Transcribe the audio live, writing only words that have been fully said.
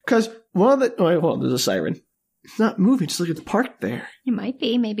Because one of the... Oh, wait, hold on. There's a siren. It's not moving. Just look at the park there. It might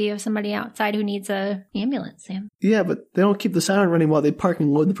be. Maybe you have somebody outside who needs a ambulance, Sam. Yeah, but they don't keep the siren running while they park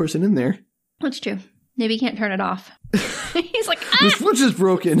and load the person in there. That's true. Maybe you can't turn it off. He's like, The switch is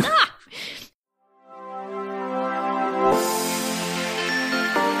broken. Ah!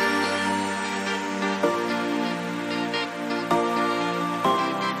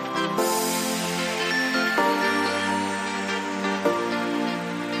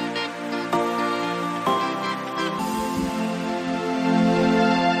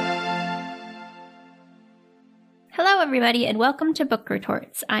 Hello, everybody, and welcome to Book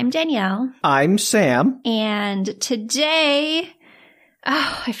Retorts. I'm Danielle. I'm Sam. And today...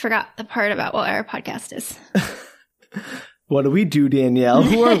 Oh, I forgot the part about what our podcast is. What do we do, Danielle?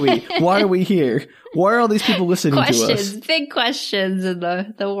 Who are we? Why are we here? Why are all these people listening to us? Questions, big questions in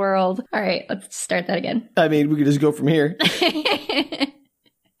the world. All right, let's start that again. I mean, we could just go from here.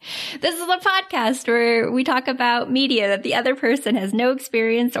 This is a podcast where we talk about media that the other person has no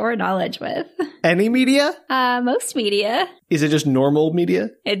experience or knowledge with. Any media? Most media. Is it just normal media?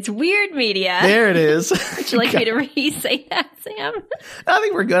 It's weird media. There it is. Would you like me to re-say that, Sam? I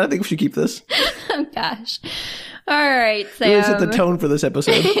think we're good. I think we should keep this. Oh, gosh. All right, Sam. Really set the tone for this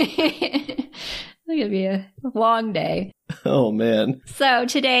episode. It's going to be a long day. Oh, man. So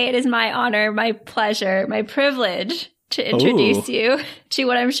today it is my honor, my pleasure, my privilege to introduce you to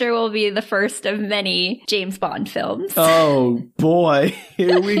what I'm sure will be the first of many James Bond films. Oh, boy.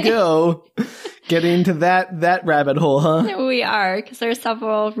 Here we go. Getting into that rabbit hole, huh? We are, because there are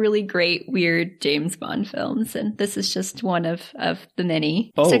several really great, weird James Bond films, and this is just one of the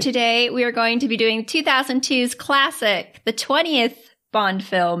many. Oh. So today we are going to be doing 2002's classic, the 20th Bond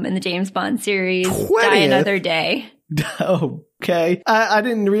film in the James Bond series, 20th? Die Another Day. Okay. I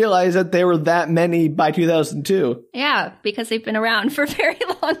didn't realize that there were that many by 2002. Yeah, because they've been around for a very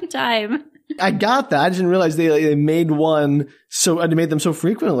long time. I got that. I didn't realize they made one they made them so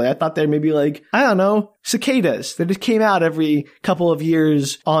frequently. I thought they were maybe like, I don't know, cicadas. They just came out every couple of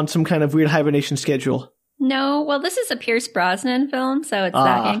years on some kind of weird hibernation schedule. No, well, this is a Pierce Brosnan film, so it's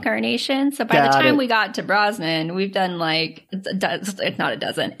that incarnation. So by the time we got to Brosnan, we've done like, it's not a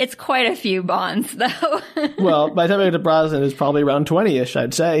dozen. It's quite a few Bonds, though. Well, by the time I get to Brosnan, it's probably around 20-ish,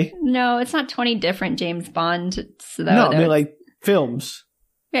 I'd say. No, it's not 20 different James Bonds, though. No, I mean like films.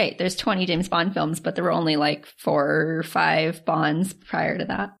 Right, there's 20 James Bond films, but there were only like 4 or 5 Bonds prior to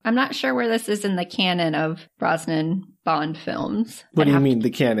that. I'm not sure where this is in the canon of Brosnan Bond films. What do you mean, the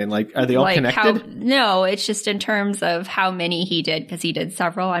canon? Like, are they all connected? No, it's just in terms of how many he did, because he did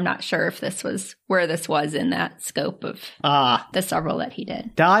several. I'm not sure if this was where this was in that scope of the several that he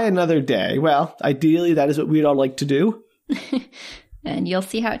did. Die Another Day. Well, ideally, that is what we'd all like to do. And you'll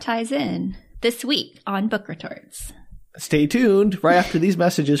see how it ties in this week on Book Retorts. Stay tuned right after these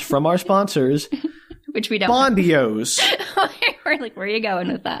messages from our sponsors. Which we don't. Bondios. We're like, where are you going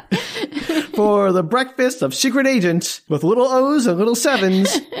with that? For the breakfast of secret agents with little O's and little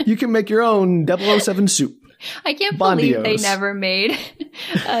 7s, you can make your own 007 soup. I can't believe they never made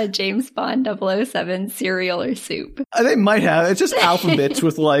a James Bond 007 cereal or soup. They might have. It's just alphabets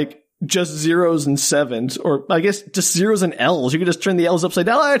with like just 0s and 7s, or I guess just 0s and L's. You could just turn the L's upside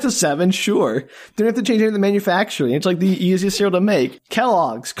down. Oh, it's a 7, sure. Don't have to change any of the manufacturing. It's like the easiest cereal to make.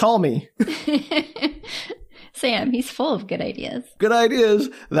 Kellogg's, call me. Sam, he's full of good ideas. Good ideas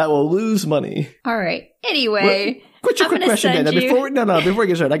that will lose money. All right. Anyway, Quit your quick question, Dan. Before we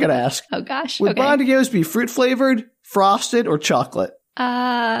get started, I gotta ask. Oh gosh. Would Bondios be fruit flavored, frosted, or chocolate?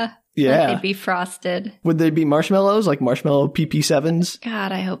 Yeah. They'd be frosted. Would they be marshmallows, like marshmallow PP7s?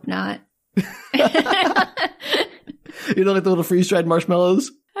 God, I hope not. You know, like the little freeze-dried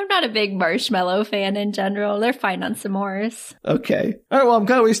marshmallows? I'm not a big marshmallow fan in general. They're fine on s'mores. Okay. All right, well, I'm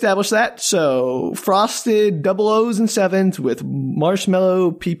glad we established that. So, frosted 00s and 7s with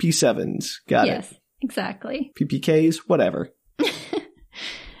marshmallow PP7s. Got it. Yes, exactly. PPKs, whatever.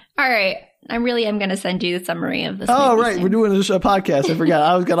 All right. I really am going to send you the summary of this. Oh, right. We're doing this podcast. I forgot.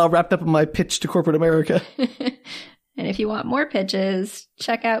 I was got all wrapped up in my pitch to corporate America. And if you want more pitches,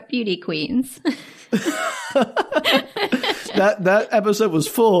 check out Beauty Queens. That episode was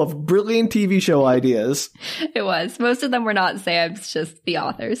full of brilliant TV show ideas. It was. Most of them were not Sam's, just the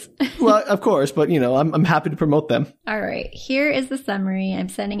authors. Well, of course, but, you know, I'm happy to promote them. All right. Here is the summary. I'm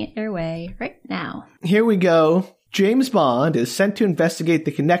sending it your way right now. Here we go. James Bond is sent to investigate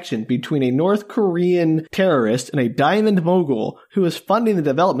the connection between a North Korean terrorist and a diamond mogul who is funding the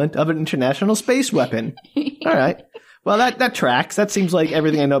development of an international space weapon. All right. Well, that tracks. That seems like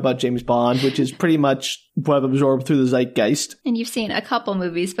everything I know about James Bond, which is pretty much what I've absorbed through the zeitgeist. And you've seen a couple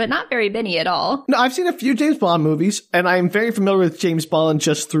movies, but not very many at all. No, I've seen a few James Bond movies, and I'm very familiar with James Bond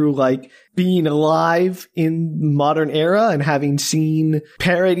just through, like, being alive in the modern era and having seen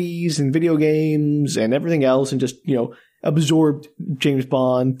parodies and video games and everything else and just, absorbed James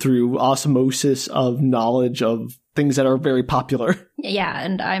Bond through osmosis of knowledge of things that are very popular. Yeah,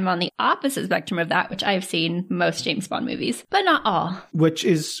 and I'm on the opposite spectrum of that, which I've seen most James Bond movies, but not all. Which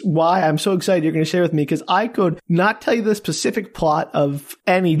is why I'm so excited you're going to share with me, because I could not tell you the specific plot of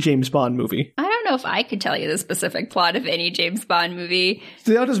any James Bond movie. I don't know if I could tell you the specific plot of any James Bond movie.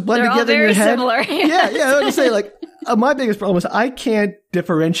 So they all just blend together in your head? They're all very similar. Yeah, I was going to say, like, my biggest problem is I can't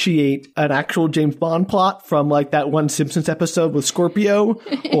differentiate an actual James Bond plot from, like, that one Simpsons episode with Scorpio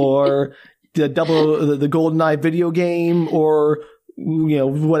or the GoldenEye video game or,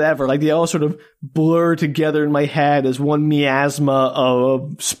 whatever. Like, they all sort of blur together in my head as one miasma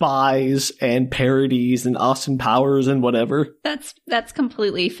of spies and parodies and Austin Powers and whatever. That's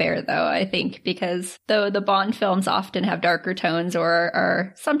completely fair, though, I think, because though the Bond films often have darker tones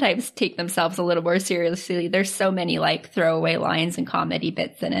or sometimes take themselves a little more seriously, there's so many, like, throwaway lines and comedy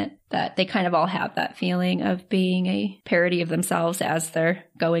bits in it that they kind of all have that feeling of being a parody of themselves as they're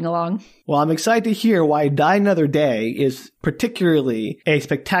going along. Well, I'm excited to hear why Die Another Day is particularly a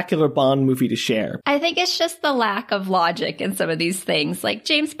spectacular Bond movie to share. I think it's just the lack of logic in some of these things. Like,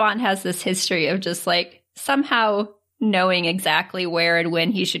 James Bond has this history of just, like, somehow knowing exactly where and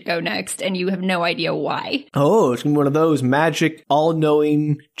when he should go next, and you have no idea why. Oh, it's one of those magic,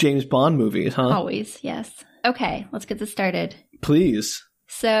 all-knowing James Bond movies, huh? Always, yes. Okay, let's get this started. Please.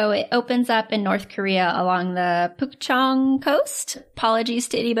 So it opens up in North Korea along the Pukchong coast. Apologies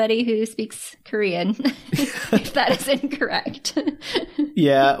to anybody who speaks Korean if that is incorrect.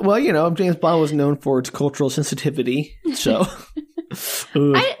 Yeah, well, James Bond was known for its cultural sensitivity, so...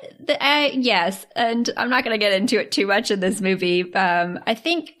 Yes, and I'm not going to get into it too much in this movie. I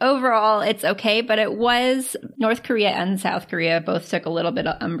think overall it's okay, but it was North Korea and South Korea both took a little bit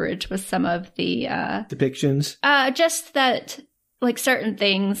of umbrage with some of the... depictions? Just that... Like certain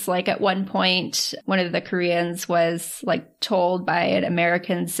things, like at one point, one of the Koreans was like told by an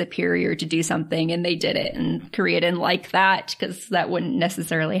American superior to do something and they did it. And Korea didn't like that because that wouldn't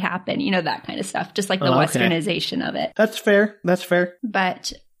necessarily happen. That kind of stuff. Just like the westernization of it. That's fair.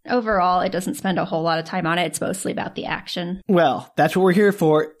 But overall, it doesn't spend a whole lot of time on it. It's mostly about the action. Well, that's what we're here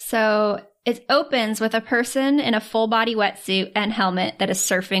for. So... It opens with a person in a full-body wetsuit and helmet that is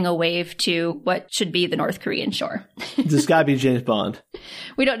surfing a wave to what should be the North Korean shore. This gotta be James Bond.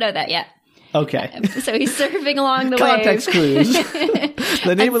 We don't know that yet. Okay. So he's surfing along the Context wave. Clues.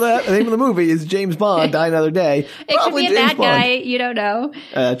 The name of the movie is James Bond, Die Another Day. It Probably could be a James bad Bond. guy. You don't know.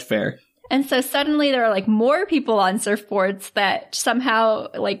 That's fair. And so suddenly there are like more people on surfboards that somehow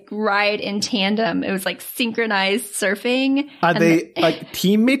like ride in tandem. It was like synchronized surfing. Are they like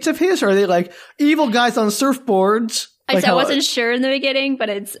teammates of his, or are they like evil guys on surfboards? I wasn't sure in the beginning, but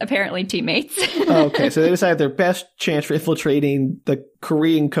it's apparently teammates. Okay, so they decided their best chance for infiltrating the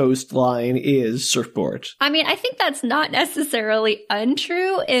Korean coastline is surfboards. I mean, I think that's not necessarily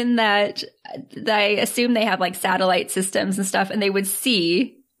untrue in that I assume they have like satellite systems and stuff, and they would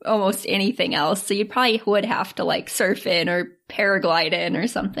see almost anything else. So you probably would have to like surf in or paraglide in or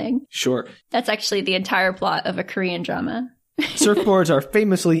something. Sure. That's actually the entire plot of a Korean drama. Surfboards are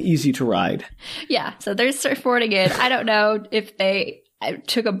famously easy to ride. Yeah. So there's surfboarding in. I don't know if they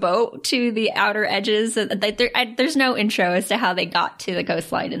took a boat to the outer edges. There's no intro as to how they got to the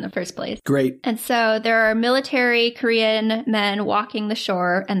coastline in the first place. Great. And so there are military Korean men walking the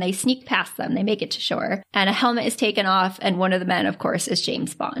shore, and they sneak past them. They make it to shore. And a helmet is taken off, and one of the men, of course, is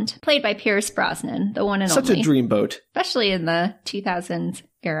James Bond, played by Pierce Brosnan, the one and only. Such a dreamboat. Especially in the 2000s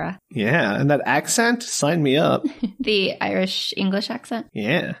era. Yeah, and that accent, sign me up. The Irish-English accent.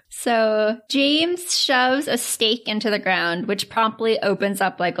 Yeah. So James shoves a stake into the ground, which promptly opens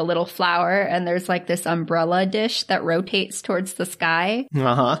up like a little flower, and there's like this umbrella dish that rotates towards the sky.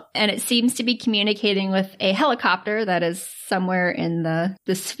 Uh-huh. And it seems to be communicating with a helicopter that is somewhere in the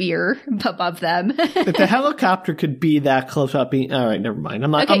sphere above them. If the helicopter could be that close up, all right, never mind.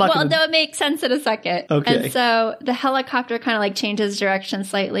 I'm not no, it makes sense in a second. Okay. And so the helicopter kind of like changes direction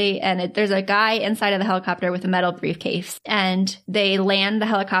slightly, and there's a guy inside of the helicopter with a metal briefcase, and they land the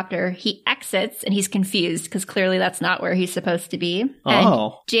helicopter. He exits, and he's confused because clearly that's not where he's supposed to be.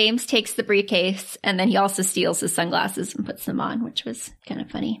 And James takes the briefcase, and then he also steals his sunglasses and puts them on, which was kind of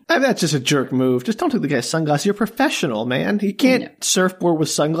funny. I mean, that's just a jerk move. Just don't take the guy's sunglasses. You're a professional, man. You can't surfboard with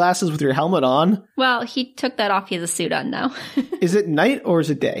sunglasses with your helmet on. Well, he took that off. He has a suit on now. Is it night or is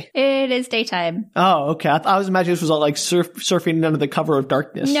it day? It is daytime. Oh, okay. I was imagining this was all like surfing under the cover of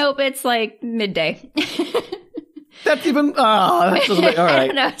darkness. Nope, it's like midday. That's even, that doesn't make, all right. I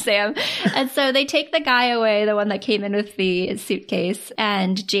don't know, Sam. And so they take the guy away, the one that came in with the suitcase,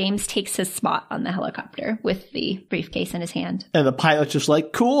 and James takes his spot on the helicopter with the briefcase in his hand. And the pilot's just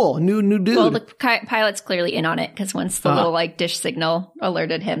like, cool, new dude. Well, the pilot's clearly in on it, because once the little like dish signal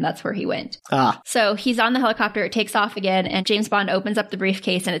alerted him, that's where he went. So he's on the helicopter, it takes off again, and James Bond opens up the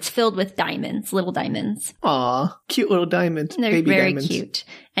briefcase, and it's filled with diamonds, little diamonds. Aw, cute little diamonds. They're baby very diamonds. cute.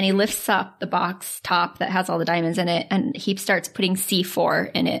 And he lifts up the box top that has all the diamonds in it, and he starts putting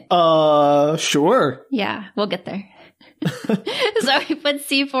C4 in it. Sure. Yeah, we'll get there. So he puts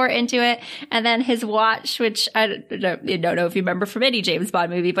C4 into it, and then his watch, which I don't know if you remember from any James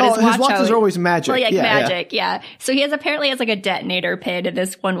Bond movie, but his watches are always magic. Well, magic, yeah. So he apparently has like a detonator pin in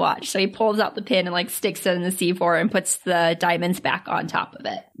this one watch. So he pulls out the pin and like sticks it in the C4 and puts the diamonds back on top of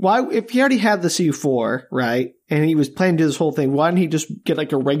it. Why, if he already had the C4, right, and he was planning to do this whole thing, why didn't he just get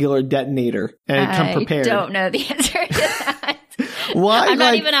like a regular detonator and come prepared? I don't know the answer to that. Why? I'm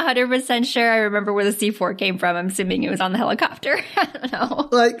not even 100% sure I remember where the C4 came from. I'm assuming it was on the helicopter. I don't know.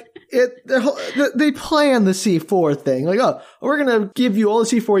 Like, they plan the C4 thing. Like, oh, we're going to give you all the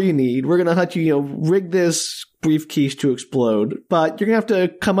C4 you need. We're going to let you, rig this briefcase to explode. But you're going to have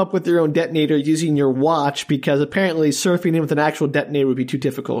to come up with your own detonator using your watch because apparently surfing in with an actual detonator would be too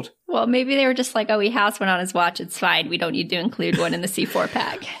difficult. Well, maybe they were just like, oh, he has one on his watch. It's fine. We don't need to include one in the C4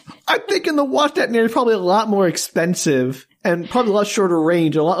 pack. I'm thinking the watch detonator is probably a lot more expensive and probably a lot shorter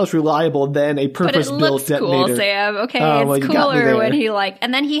range, a lot less reliable than a purpose-built detonator. But it looks cool, Sam. Okay, it's cooler when he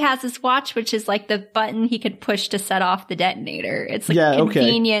and then he has this watch, which is like the button he could push to set off the detonator. It's like a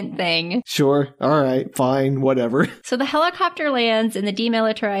convenient thing. Sure. All right. Fine. Whatever. So the helicopter lands in the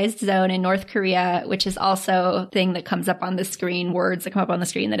demilitarized zone in North Korea, which is also a thing that comes up on the screen, words that come up on the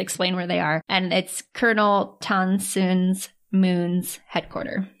screen that explain where they are. And it's Colonel Tan Soon's Moon's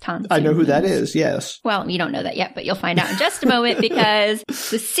headquarters. I know who that is, yes. Well, you don't know that yet, but you'll find out in just a moment because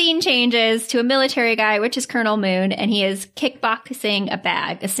the scene changes to a military guy, which is Colonel Moon, and he is kickboxing a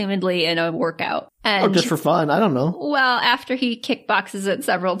bag, assumedly in a workout. And, just for fun. I don't know. Well, after he kickboxes it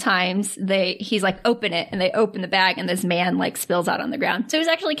several times, he's like, open it, and they open the bag, and this man like spills out on the ground. So he's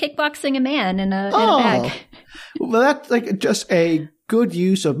actually kickboxing a man in a bag. Well, that's like just a good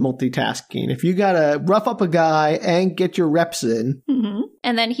use of multitasking. If you gotta rough up a guy and get your reps in. Mm-hmm.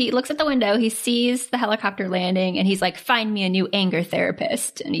 And then he looks at the window, he sees the helicopter landing, and he's like, find me a new anger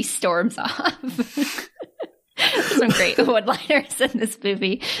therapist. And he storms off. Some great one-liners in this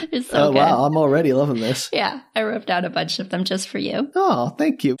movie. It's so good. Wow, I'm already loving this. Yeah, I wrote down a bunch of them just for you. Oh,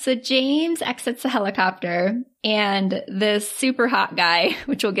 thank you. So James exits the helicopter, and this super hot guy,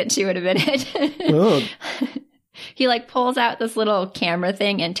 which we'll get to in a minute, he like pulls out this little camera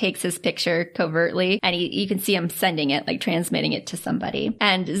thing and takes his picture covertly, and you can see him sending it, like transmitting it to somebody.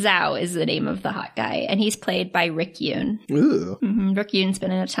 And Zhao is the name of the hot guy, and he's played by Rick Yoon. Ooh. Mm-hmm. Rick Yoon's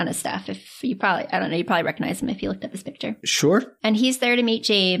been in a ton of stuff. If you probably, I don't know, you probably recognize him if you looked up his picture. Sure. And he's there to meet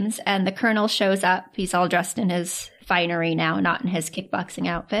James, and the colonel shows up. He's all dressed in his finery now, not in his kickboxing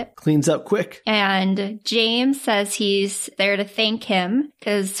outfit. Cleans up quick. And James says he's there to thank him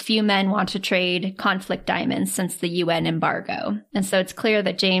because few men want to trade conflict diamonds since the UN embargo. And so it's clear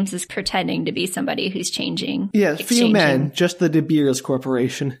that James is pretending to be somebody who's changing. Yeah, few men, just the De Beers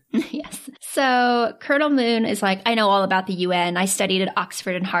Corporation. Yes. So Colonel Moon is like, I know all about the UN. I studied at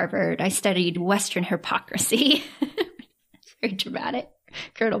Oxford and Harvard. I studied Western hypocrisy. Very dramatic.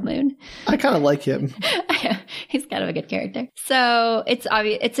 Colonel Moon. I kind of like him. He's kind of a good character. So it's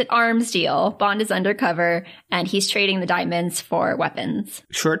obvious, it's an arms deal. Bond is undercover, and he's trading the diamonds for weapons.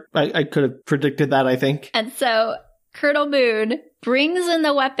 Sure. I could have predicted that, I think. And so Colonel Moon brings in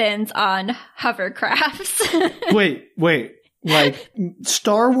the weapons on hovercrafts. Wait. Like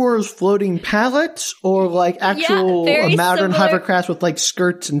Star Wars floating pallets or like actual modern hovercrafts with like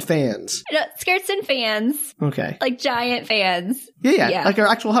skirts and fans? No, skirts and fans. Okay. Like giant fans. Yeah. Like an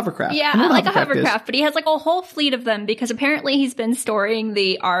actual hovercraft. Yeah, like a hovercraft. But he has like a whole fleet of them because apparently he's been storing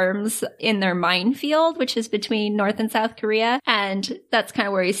the arms in their minefield, which is between North and South Korea. And that's kind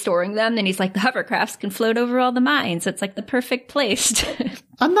of where he's storing them. And he's like, the hovercrafts can float over all the mines. So it's like the perfect place to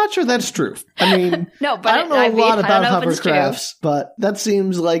I'm not sure that's true. I mean, No, but I don't know I a mean, lot I don't about know if it's true. hovercrafts, but that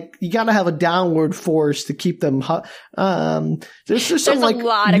seems like you got to have a downward force to keep them. There's some a like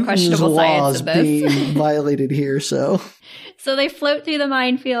lot of Newton's questionable science laws in this. being violated here. So So they float through the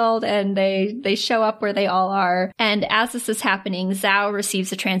minefield and they show up where they all are. And as this is happening, Zhao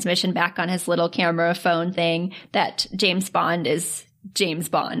receives a transmission back on his little camera phone thing that James Bond is James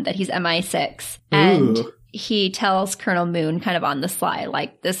Bond, that he's MI6. And Ooh. he tells Colonel Moon kind of on the sly,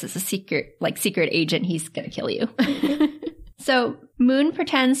 like, this is a secret agent. He's going to kill you. So Moon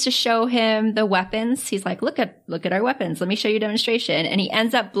pretends to show him the weapons. He's like, look at our weapons. Let me show you a demonstration. And he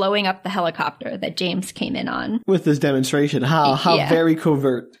ends up blowing up the helicopter that James came in on. with this demonstration, how Yeah. very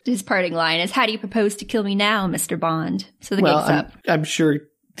covert. His parting line is, how do you propose to kill me now, Mr. Bond? So the Well, gig's up. I'm sure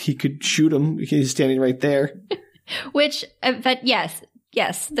he could shoot him. He's standing right there. Which, but yes,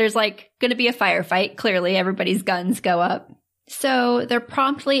 there's like going to be a firefight. Clearly, everybody's guns go up. So they're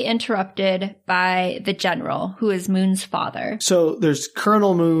promptly interrupted by the general, who is Moon's father. So there's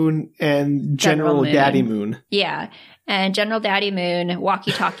Colonel Moon and General Moon. Daddy Moon. Yeah. And General Daddy Moon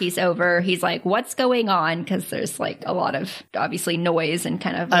walkie-talkies over. He's like, what's going on? Because there's like a lot of obviously noise and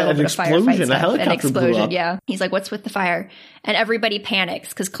kind of a little An bit of firefight explosion, a stuff. helicopter An explosion, blew up. yeah. He's like, what's with the fire? And everybody panics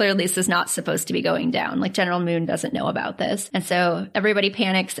because clearly this is not supposed to be going down. Like General Moon doesn't know about this. And so everybody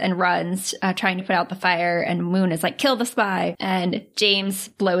panics and runs, trying to put out the fire. And Moon is like, kill the spy. And James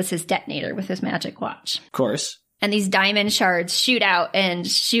blows his detonator with his magic watch. Of course. And these diamond shards shoot out and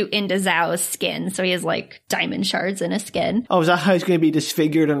shoot into Zhao's skin. So he has like diamond shards in his skin. Oh, is that how he's going to be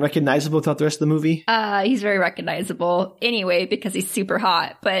disfigured and recognizable throughout the rest of the movie? He's very recognizable anyway because he's super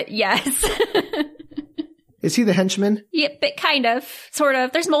hot. But yes. Is he the henchman? Yeah, but kind of, sort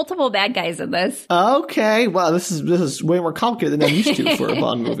of. There's multiple bad guys in this. Okay. Wow, this is way more complicated than I'm used to for a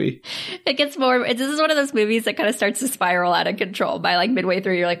Bond movie. It gets more, this is one of those movies that kind of starts to spiral out of control. By like midway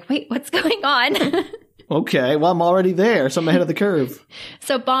through, you're like, wait, what's going on? Okay, well, I'm already there, so I'm ahead of the curve.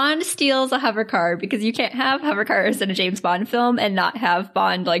 So Bond steals a hover car because you can't have hover cars in a James Bond film and not have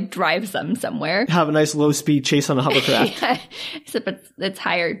Bond like drive them somewhere. Have a nice low-speed chase on a hovercraft. Yeah. Except it's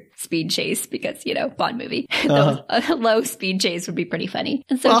higher speed chase because, you know, Bond movie. A low speed chase would be pretty funny.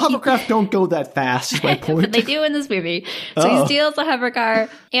 And so Well, hovercraft don't go that fast, is my point. But they do in this movie. So he steals a hover car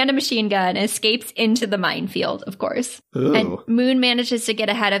and a machine gun and escapes into the minefield, of course. Ooh. And Moon manages to get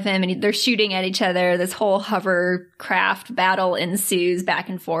ahead of him and they're shooting at each other. This whole hovercraft battle ensues back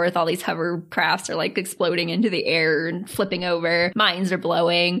and forth. All these hovercrafts are like exploding into the air and flipping over. Mines are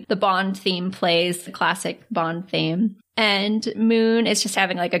blowing. The Bond theme plays, the classic Bond theme. And Moon is just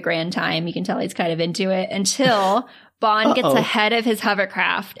having like a grand time. You can tell he's kind of into it until Bond gets ahead of his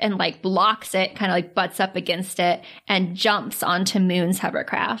hovercraft and like blocks it, kind of like butts up against it and jumps onto Moon's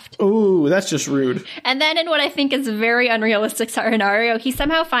hovercraft. Ooh, that's just rude. And then in what I think is a very unrealistic scenario, he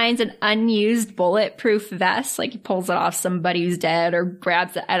somehow finds an unused bulletproof vest. Like he pulls it off somebody who's dead or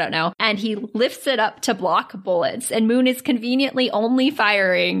grabs it. I don't know. And he lifts it up to block bullets. And Moon is conveniently only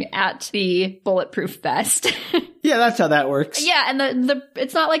firing at the bulletproof vest. Yeah, that's how that works. Yeah, and the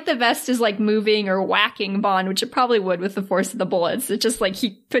it's not like the vest is like moving or whacking Bond, which it probably would with the force of the bullets. It's just like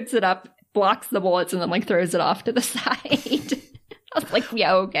he puts it up, blocks the bullets, and then like throws it off to the side. I was like,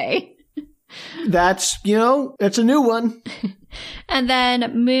 yeah, okay. That's, it's a new one. And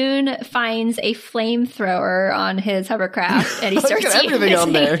then Moon finds a flamethrower on his hovercraft, and he starts Got everything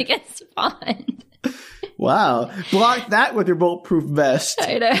on there. against Bond. Wow. Block that with your bulletproof vest.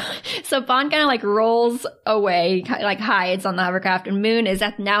 I know. So Bond kind of like rolls away, like hides on the hovercraft, and Moon is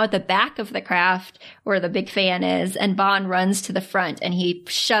now at the back of the craft where the big fan is, and Bond runs to the front and he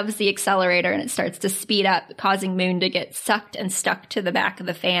shoves the accelerator and it starts to speed up, causing Moon to get sucked and stuck to the back of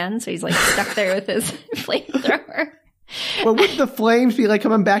the fan. So he's like stuck there with his flamethrower. Well, wouldn't the flames be like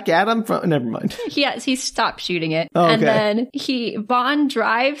coming back at him? Never mind. Yes, he stopped shooting it. Oh, okay. And then Bond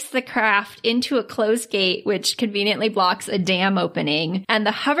drives the craft into a closed gate, which conveniently blocks a dam opening. And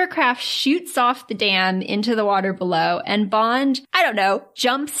the hovercraft shoots off the dam into the water below. And Bond, I don't know,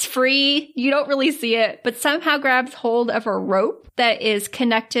 jumps free. You don't really see it, but somehow grabs hold of a rope that is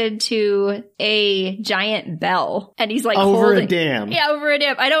connected to a giant bell. And he's like over a dam. Yeah, over a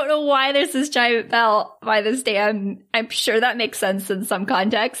dam. I don't know why there's this giant bell by this dam. I'm sure that makes sense in some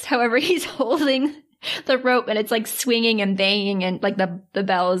context. However, he's holding the rope and it's like swinging and banging and like the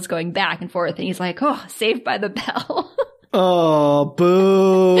bell is going back and forth. And he's like, oh, saved by the bell. Oh,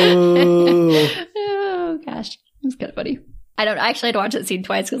 boo. Oh, gosh. It's kind of funny. I had to watch that scene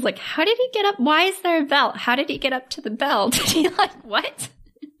twice because, like, how did he get up? Why is there a bell? How did he get up to the bell? Did he, like, what?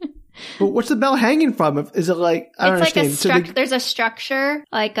 But what's the bell hanging from? Is it like, I don't understand. There's a structure,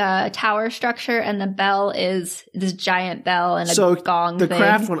 like a tower structure, and the bell is this giant bell and a gong the thing.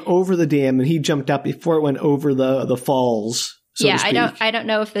 craft went over the dam and he jumped up before it went over the falls. So yeah, I don't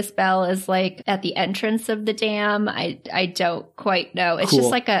know if this bell is like at the entrance of the dam. I don't quite know. It's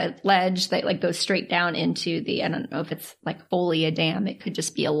just like a ledge that like goes straight down into I don't know if it's like fully a dam. It could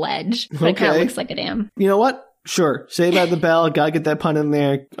just be a ledge. But It kind of looks like a dam. You know what? Sure. Saved by the Bell. Gotta get that pun in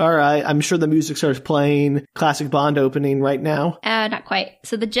there. All right. I'm sure the music starts playing. Classic Bond opening right now. Not quite.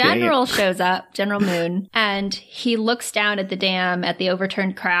 So the general shows up, General Moon, and he looks down at the dam, at the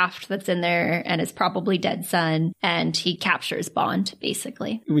overturned craft that's in there and his probably dead son, and he captures Bond,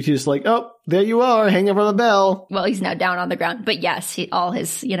 basically. Which is like, oh, there you are, hanging from the bell. Well, he's now down on the ground. But yes, all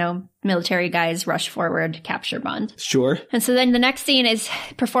his, military guys rush forward, capture Bond. Sure. And so then the next scene is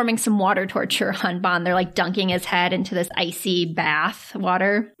performing some water torture on Bond. They're like dunking his head into this icy bath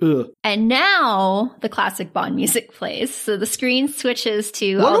water. Ugh. And now the classic Bond music plays. So the screen switches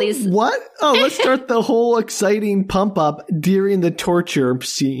to all these... What? Oh, let's start the whole exciting pump up during the torture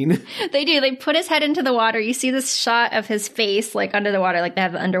scene. They do. They put his head into the water. You see this shot of his face like under the water. Like they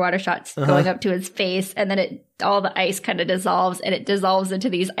have the underwater shots going up to his face. And then all the ice kind of dissolves, and it dissolves into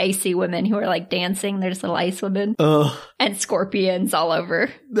these icy women who are like dancing. They're just little ice women. Ugh. And scorpions all over.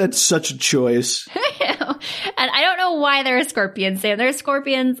 That's such a choice. And I don't know why there are scorpions, Sam. There are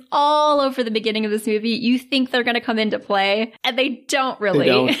scorpions all over the beginning of this movie. You think they're going to come into play, and they don't really. They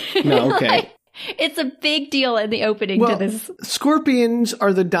don't. No, okay. It's a big deal in the opening to this. Scorpions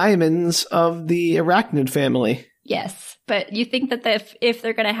are the diamonds of the arachnid family. Yes. But you think that if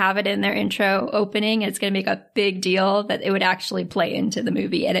they're going to have it in their intro opening, it's going to make a big deal that it would actually play into the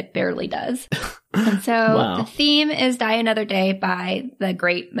movie, and it barely does. And so the theme is Die Another Day by the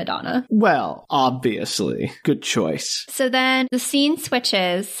great Madonna. Well, obviously. Good choice. So then the scene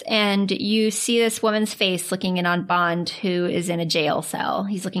switches, and you see this woman's face looking in on Bond, who is in a jail cell.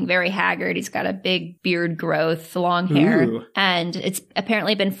 He's looking very haggard. He's got a big beard growth, long hair. Ooh. And it's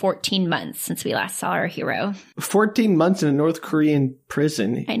apparently been 14 months since we last saw our hero. 14 months in a North Korean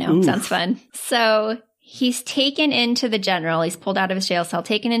prison. I know. Oof. Sounds fun. So he's taken into the general. He's pulled out of his jail cell,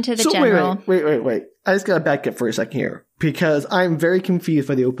 taken into the general. Wait. I just got to back up for a second here, because I'm very confused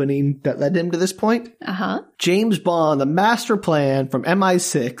by the opening that led him to this point. James Bond, the master plan from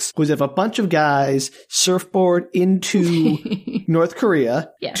MI6 was if a bunch of guys surfboard into North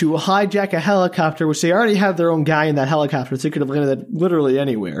Korea to hijack a helicopter, which they already have their own guy in that helicopter, so they could have landed literally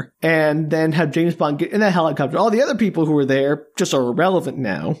anywhere, and then have James Bond get in that helicopter. All the other people who were there just are irrelevant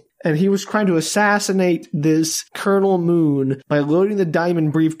now. And he was trying to assassinate this Colonel Moon by loading the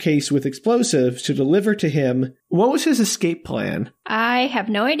diamond briefcase with explosives to deliver to him. What was his escape plan? I have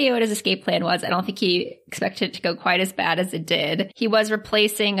no idea what his escape plan was. I don't think he expected it to go quite as bad as it did. He was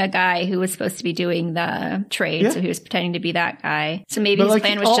replacing a guy who was supposed to be doing the trade, so he was pretending to be that guy. So maybe his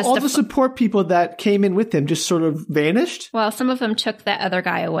plan was all the support people that came in with him just sort of vanished? Well, some of them took that other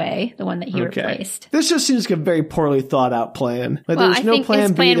guy away, the one that he replaced. This just seems like a very poorly thought out plan. Like, well, I think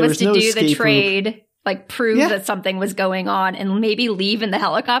his plan was to do the trade. Route. Like, prove that something was going on and maybe leave in the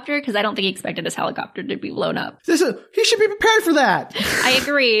helicopter, because I don't think he expected his helicopter to be blown up. He should be prepared for that. I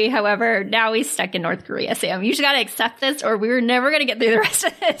agree. However, now he's stuck in North Korea, Sam. You just got to accept this, or we're never going to get through the rest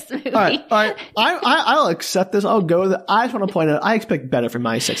of this movie. All right. I'll accept this. I'll go with it. I just want to point out, I expect better from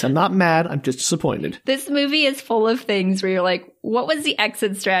MI6. I'm not mad. I'm just disappointed. This movie is full of things where you're like, what was the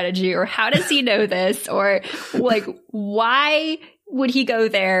exit strategy? Or how does he know this? Or like, why would he go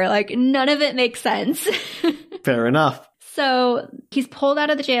there? Like, none of it makes sense. Fair enough. So he's pulled out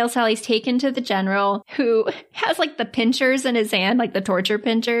of the jail cell. He's taken to the general, who has like the pinchers in his hand, like the torture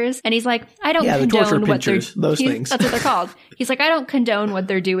pinchers. And he's like, I don't condone the torture what pinchers, they're... those things. That's what they're called. He's like, I don't condone what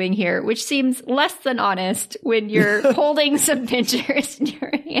they're doing here, which seems less than honest when you're holding some pinchers in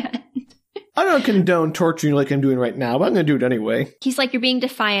your hand. I don't condone torturing like I'm doing right now, but I'm going to do it anyway. He's like, you're being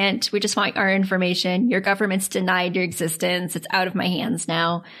defiant. We just want our information. Your government's denied your existence. It's out of my hands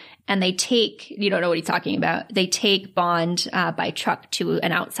now. And they take, you don't know what he's talking about, they take Bond by truck to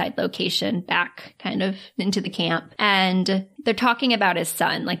an outside location back kind of into the camp. And they're talking about his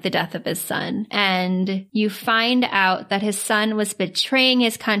son, like the death of his son. And you find out that his son was betraying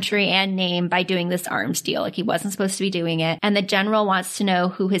his country and name by doing this arms deal. Like, he wasn't supposed to be doing it. And the general wants to know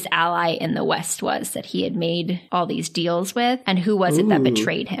who his ally in the West was that he had made all these deals with, and who was it that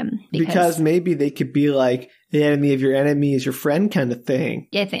betrayed him. Because maybe they could be like, the enemy of your enemy is your friend kind of thing.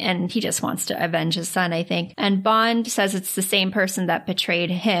 Yeah, and he just wants to avenge his son, I think. And Bond says it's the same person that betrayed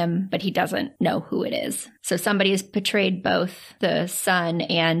him, but he doesn't know who it is. So somebody has betrayed both the son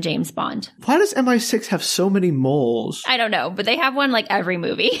and James Bond. Why does MI6 have so many moles? I don't know, but they have one like every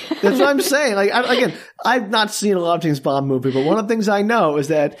movie. That's what I'm saying. Like, again, I've not seen a lot of James Bond movie, but one of the things I know is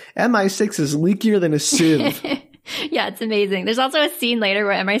that MI6 is leakier than a sieve. Yeah, it's amazing. There's also a scene later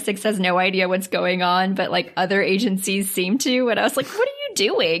where MI6 has no idea what's going on, but like other agencies seem to. And I was like, what are you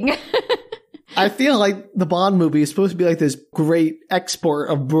doing? I feel like the Bond movie is supposed to be like this great export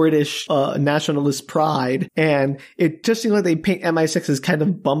of British nationalist pride. And it just seems like they paint MI6 as kind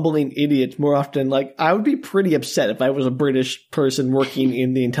of bumbling idiots more often. Like, I would be pretty upset if I was a British person working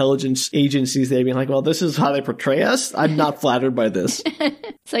in the intelligence agencies. They'd be like, well, this is how they portray us. I'm not flattered by this.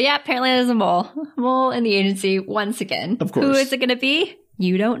 So yeah, apparently there's a mole. Mole in the agency once again. Of course. Who is it going to be?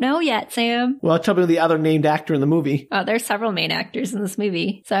 You don't know yet, Sam. Well, tell me the other named actor in the movie. Oh, there's several main actors in this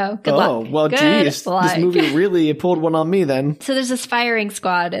movie. So good luck. Oh, well, Good geez. luck. This movie really pulled one on me then. So there's this firing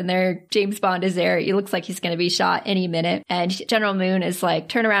squad and James Bond is there. He looks like he's going to be shot any minute. And General Moon is like,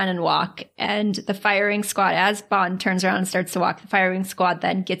 turn around and walk. And the firing squad, as Bond turns around and starts to walk, the firing squad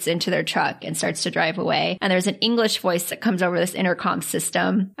then gets into their truck and starts to drive away. And there's an English voice that comes over this intercom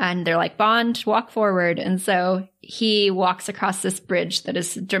system. And they're like, Bond, walk forward. And so he walks across this bridge that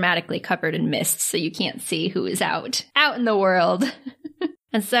is dramatically covered in mist, so you can't see who is out in the world.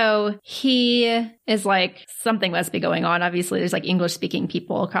 And so he is like, something must be going on. Obviously, there's like English-speaking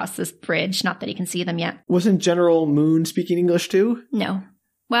people across this bridge. Not that he can see them yet. Wasn't General Moon speaking English too? No.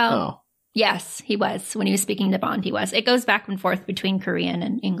 Well, yes, he was. When he was speaking to Bond, he was. It goes back and forth between Korean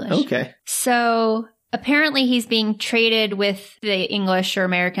and English. Okay. So apparently he's being traded with the English or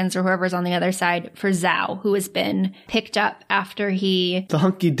Americans or whoever's on the other side for Zhao, who has been picked up after he... The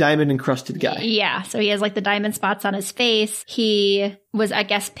hunky diamond-encrusted guy. Yeah, so he has like the diamond spots on his face. He was, I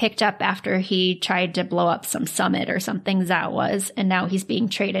guess, picked up after he tried to blow up some summit or something, Zhao was, and now he's being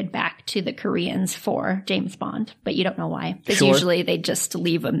traded back to the Koreans for James Bond. But you don't know why. Because usually they just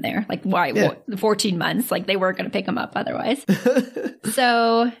leave him there. Like, why? Yeah. 14 months. Like, they weren't going to pick him up otherwise.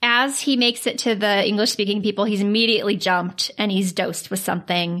 So as he makes it to the English-speaking people, he's immediately jumped and he's dosed with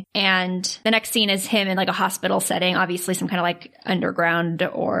something. And the next scene is him in like a hospital setting, obviously some kind of like underground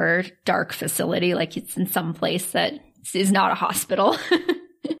or dark facility. Like it's in some place that is not a hospital.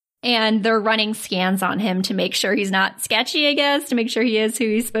 And they're running scans on him to make sure he's not sketchy, I guess, to make sure he is who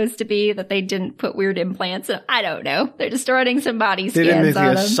he's supposed to be, that they didn't put weird implants. I don't know. They're just running some body scans they didn't make on a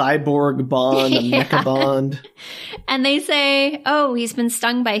him. cyborg Bond, a mecha Bond. And they say, oh, he's been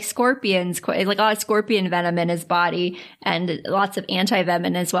stung by scorpions, like a lot of scorpion venom in his body and lots of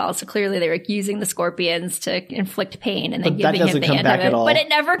anti-venom as well. So clearly they were using the scorpions to inflict pain and then But that giving him doesn't the come back at anti-venom. all. But it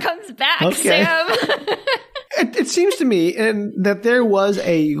never comes back, Okay. Sam. It seems to me that there was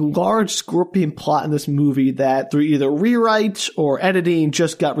a large scorpion plot in this movie that through either rewrites or editing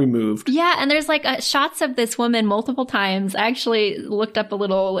just got removed. Yeah, and there's like shots of this woman multiple times. I actually looked up a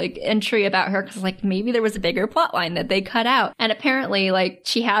little like entry about her because like maybe there was a bigger plot line that they cut out. And apparently like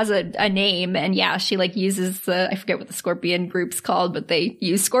she has a name and yeah, she like uses I forget what the scorpion group's called, but they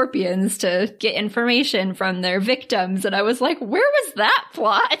use scorpions to get information from their victims. And I was like, where was that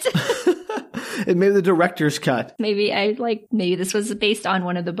plot? And maybe the director's cut. Maybe this was based on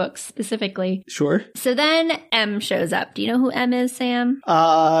one of the books specifically. Sure. So then M shows up. Do you know who M is, Sam?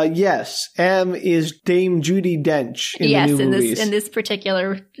 Yes. M is Dame Judi Dench in the new movies. in this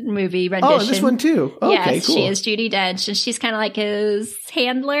particular movie rendition. Oh, and this one too. Okay, yes, cool. she is Judi Dench, and she's kind of like his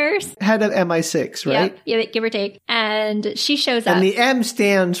handler. Head of MI6, right? Yeah, give or take. And she shows up. And the M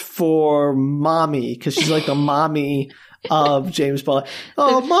stands for mommy, because she's like the mommy of James Bond.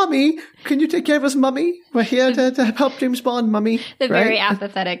 Oh, mommy, can you take care of us, mummy? We're here to help James Bond, mummy. The right? very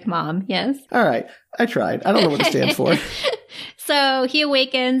apathetic mom, yes. All right. I tried. I don't know what it stands for. So he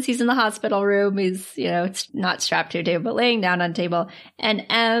awakens. He's in the hospital room. He's, it's not strapped to a table, but laying down on a table. And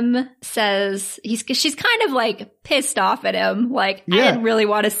M says, she's kind of like pissed off at him. Like, I didn't really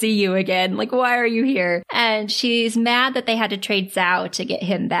want to see you again. Like, why are you here? And she's mad that they had to trade Zhao to get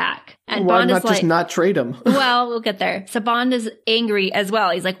him back. And Why Bond not is like, just not trade him? Well, we'll get there. So Bond is angry as well.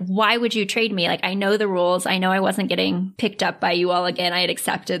 He's like, why would you trade me? Like, I know the rules. I know I wasn't getting picked up by you all again. I had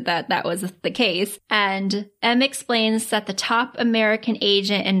accepted that was the case. And M explains that the top American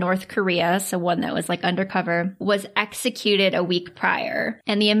agent in North Korea, so one that was like undercover, was executed a week prior.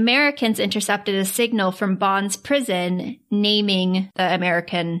 And the Americans intercepted a signal from Bond's prison naming the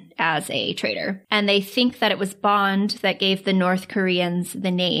American as a traitor. And they think that it was Bond that gave the North Koreans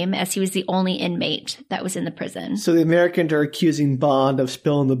the name, as he was the only inmate that was in the prison. So the Americans are accusing Bond of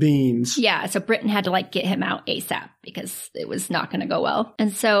spilling the beans. Yeah, so Britain had to like get him out ASAP because it was not going to go well.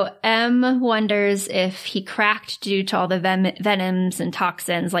 And so M wonders if he cracked due to all the venoms and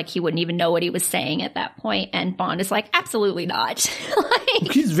toxins, like he wouldn't even know what he was saying at that point. And Bond is like, absolutely not.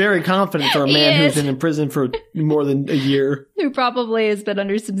 Like, he's very confident for a man who's been in prison for more than a year. Who probably has been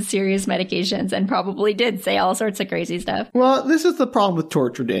under some serious medications and probably did say all sorts of crazy stuff. Well, this is the problem with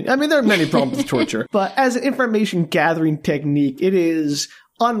torture, Dan. I mean, there are many problems with torture, but as an information gathering technique, it is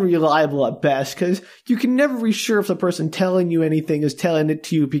unreliable at best, because you can never be sure if the person telling you anything is telling it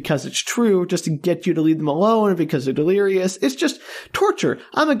to you because it's true, just to get you to leave them alone, or because they're delirious. It's just torture.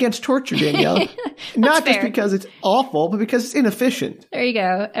 I'm against torture, Danielle. Not just because it's awful, but because it's inefficient. There you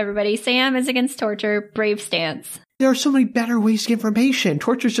go, everybody. Sam is against torture. Brave stance. There are so many better ways to get information.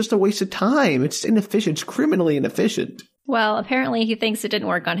 Torture is just a waste of time. It's inefficient. It's criminally inefficient. Well, apparently he thinks it didn't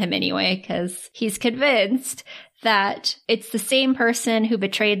work on him anyway, because he's convinced that it's the same person who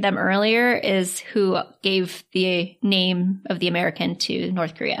betrayed them earlier is who gave the name of the American to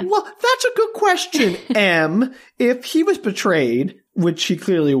North Korea. Well, that's a good question, Em. If he was betrayed, which he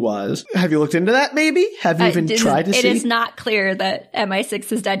clearly was, have you looked into that maybe? Have you even tried to see? It is not clear that MI6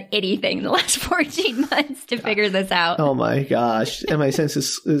 has done anything in the last 14 months to figure this out. Oh my gosh.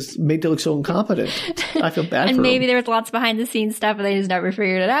 MI6 is made to look so incompetent. I feel bad for him. And maybe there was lots behind the scenes stuff and they just never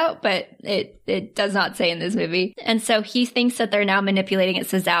figured it out, but it does not say in this movie. And so he thinks that they're now manipulating it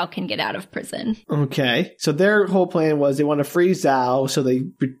so Zhao can get out of prison. Okay. So their whole plan was they want to free Zhao, so they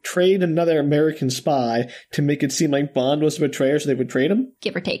betrayed another American spy to make it seem like Bond was a betrayer, so they betrayed him?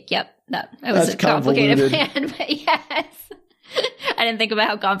 Give or take. Yep. That was a complicated plan, but yes. I didn't think about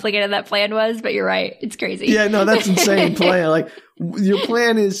how complicated that plan was, but you're right. It's crazy. Yeah, no, that's insane plan. Like, your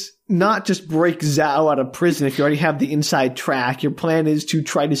plan is not just break Zhao out of prison if you already have the inside track. Your plan is to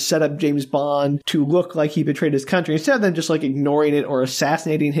try to set up James Bond to look like he betrayed his country instead of them just like ignoring it or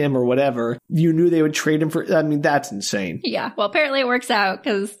assassinating him or whatever. You knew they would trade him for, I mean, that's insane. Yeah. Well, apparently it works out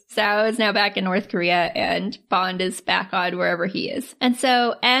because Zhao is now back in North Korea and Bond is back on wherever he is. And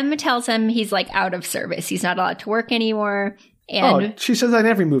so M tells him he's like out of service. He's not allowed to work anymore. And she says that in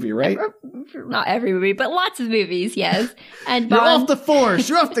every movie, right? Not every movie, but lots of movies, yes. And You're Bond, off the force.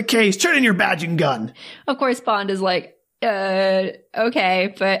 You're off the case. Turn in your badge and gun. Of course, Bond is like,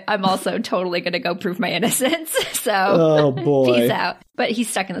 okay, but I'm also totally going to go prove my innocence. So, oh boy. Peace out. But he's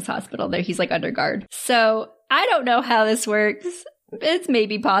stuck in this hospital there. He's like under guard. So I don't know how this works. It's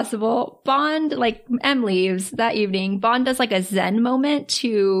maybe possible. Bond, like, M leaves that evening. Bond does like a Zen moment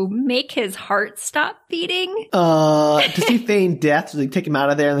to make his heart stop beating. Does he feign death? So they take him out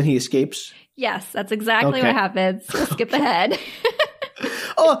of there and then he escapes? Yes, that's exactly what happens. We'll skip ahead.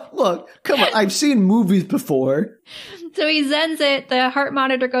 Oh, look, come on. I've seen movies before. So he Zens it. The heart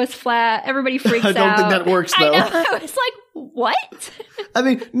monitor goes flat. Everybody freaks out. I don't think that works, though. I know. I was like, what? I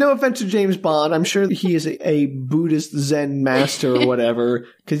mean, no offense to James Bond. I'm sure he is a Buddhist Zen master or whatever,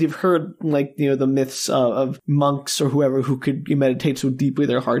 because you've heard, like, you know, the myths of monks or whoever who could meditate so deeply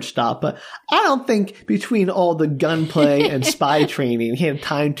their heart stop. But I don't think between all the gunplay and spy training, he had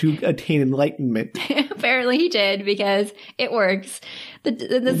time to attain enlightenment. Apparently he did, because it works.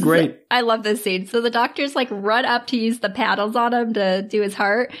 Great. I love this scene. So the doctors like run up to use the paddles on him to do his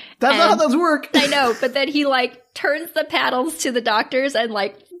heart. That's not how those work. I know, but then he like turns the paddles to the doctors and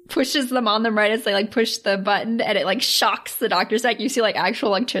like pushes them on them right as they like push the button, and it like shocks the doctors. Like you see like actual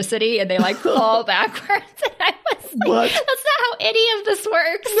electricity and they like fall backwards. And I was like, what? That's not how any of this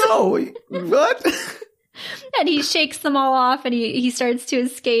works. No. What? And he shakes them all off and he starts to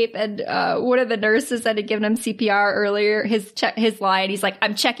escape. And one of the nurses that had given him CPR earlier, his line, he's like,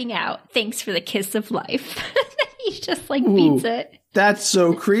 "I'm checking out. Thanks for the kiss of life." He just like beats it. That's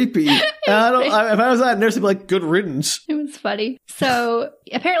so creepy. If I was that nurse, I'd be like, good riddance. It was funny. So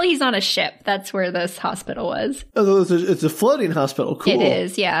apparently he's on a ship. That's where this hospital was. Oh, it's a floating hospital. Cool. It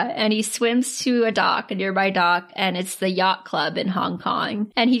is, yeah. And he swims to a nearby dock, and it's the yacht club in Hong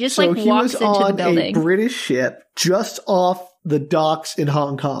Kong. And he just walks into the building. So he was on a British ship just off the docks in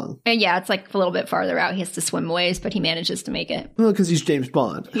Hong Kong. And yeah, it's like a little bit farther out. He has to swim ways, but he manages to make it. Well, because he's James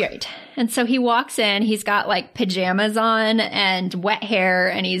Bond. Right. And so he walks in, he's got like pajamas on and wet hair,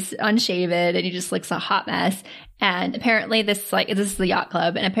 and he's unshaven, and he just looks a hot mess. And apparently this is the yacht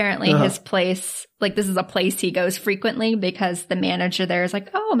club. And apparently his place, like this is a place he goes frequently because the manager there is like,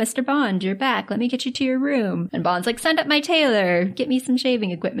 oh, Mr. Bond, you're back. Let me get you to your room. And Bond's like, send up my tailor. Get me some shaving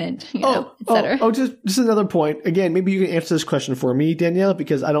equipment, etc. Just another point. Again, maybe you can answer this question for me, Danielle,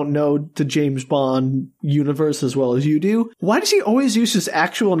 because I don't know the James Bond universe as well as you do. Why does he always use his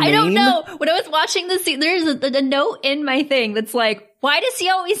actual name? I don't know. When I was watching this, there's a note in my thing that's like, why does he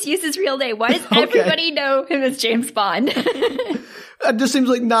always use his real name? Why does everybody know him as James Bond? It just seems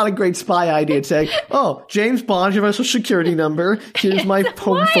like not a great spy idea to say, oh, James Bond, here's my social security number. Here's my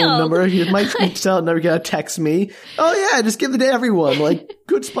home phone number. Here's my cell number. You gotta text me. Oh, yeah, just give it to everyone. Like,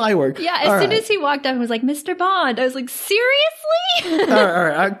 good spy work. Yeah, as soon as he walked up and was like, Mr. Bond, I was like, seriously? all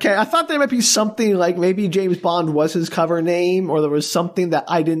right. Okay, I thought there might be something like maybe James Bond was his cover name, or there was something that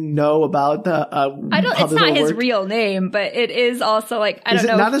I didn't know about. It's not his real name, but it is also like, I don't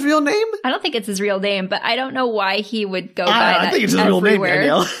know. Is it not his real name? I don't think it's his real name, but I don't know why he would go by that. I think it's his real name,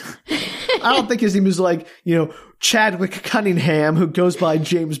 Danielle. I don't think his name is like, Chadwick Cunningham, who goes by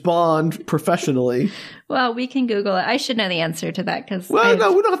James Bond professionally. Well, we can Google it. I should know the answer to that because. Well,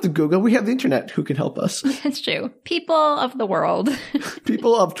 no, we don't have to Google. We have the internet who can help us. That's true. People of the world.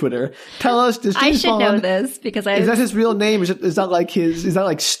 People of Twitter. Tell us, does James Bond, know this because is that his real name? Is that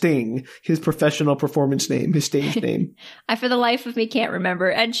like Sting, his professional performance name, his stage name? I, for the life of me, can't remember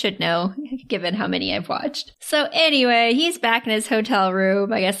and should know, given how many I've watched. So anyway, he's back in his hotel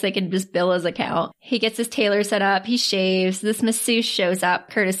room. I guess they can just bill his account. He gets his tailor set up. He shaves. This masseuse shows up,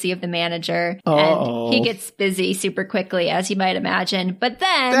 courtesy of the manager. And he gets busy super quickly, as you might imagine. But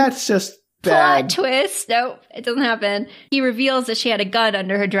then that's just plot twist. Nope, it doesn't happen. He reveals that she had a gun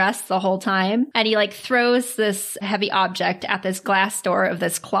under her dress the whole time. And he throws this heavy object at this glass door of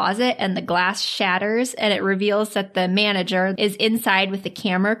this closet and the glass shatters. And it reveals that the manager is inside with the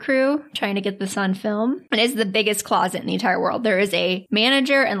camera crew trying to get this on film. And it's the biggest closet in the entire world. There is a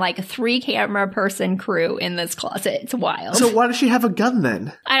manager and a 3 camera person crew in this closet. It's wild. So why does she have a gun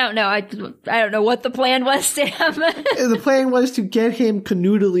then? I don't know. I don't know what the plan was, Sam. The plan was to get him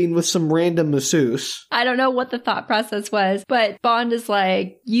canoodling with some random masseuse. I don't know what the thought process was, but Bond is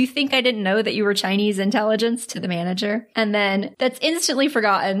like, you think I didn't know that you were Chinese intelligence, to the manager? And then that's instantly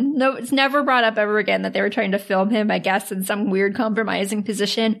forgotten. No, it's never brought up ever again that they were trying to film him, I guess, in some weird compromising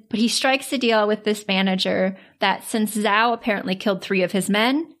position. But he strikes a deal with this manager that since Zhao apparently killed 3 of his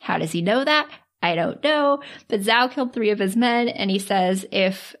men, how does he know that? I don't know. But Zhao killed 3 of his men, and he says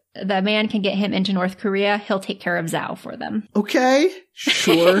if the man can get him into North Korea, he'll take care of Zhao for them. Okay,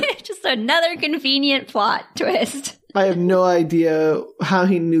 sure. Just another convenient plot twist. I have no idea how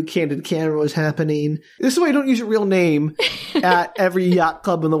he knew Candid Camera was happening. This is why I don't use your real name at every yacht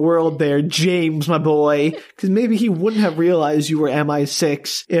club in the world there, James, my boy. Because maybe he wouldn't have realized you were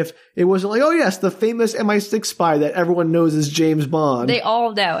MI6 if it wasn't like, oh yes, the famous MI6 spy that everyone knows is James Bond. They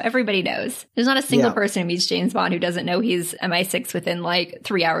all know. Everybody knows. There's not a single person who meets James Bond who doesn't know he's MI6 within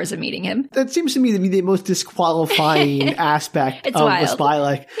 3 hours of meeting him. That seems to me to be the most disqualifying aspect of wild. a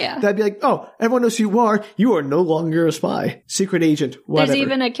spy. That'd be like, oh, everyone knows who you are. You are no longer a spy. Secret agent, whatever. There's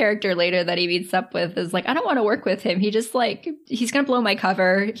even a character later that he meets up with is like, I don't want to work with him. He just he's going to blow my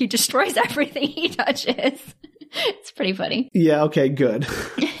cover. He destroys everything he touches. It's pretty funny. Yeah, okay, good.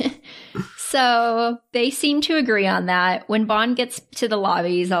 So they seem to agree on that. When Bond gets to the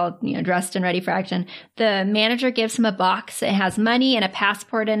lobby, he's all, dressed and ready for action. The manager gives him a box. It has money and a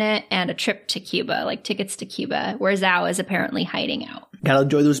passport in it and a trip to Cuba, tickets to Cuba, where Zhao is apparently hiding out. Gotta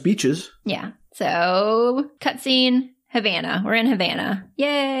enjoy those beaches. Yeah. So, cutscene, Havana. We're in Havana.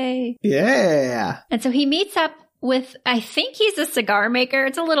 Yay! Yeah! And so he meets up with, I think he's a cigar maker.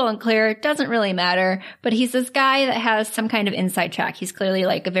 It's a little unclear. It doesn't really matter. But he's this guy that has some kind of inside track. He's clearly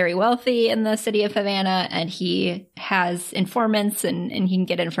very wealthy in the city of Havana, and he has informants and he can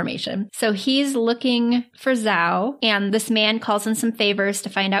get information. So he's looking for Zhao, and this man calls in some favors to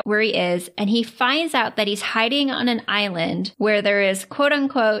find out where he is. And he finds out that he's hiding on an island where there is, quote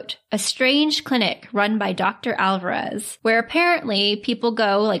unquote, a strange clinic run by Dr. Alvarez, where apparently people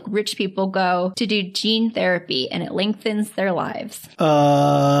go, rich people go to do gene therapy, and it lengthens their lives. It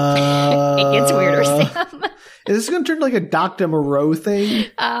gets weirder, Sam. Is this going to turn a Dr. Moreau thing?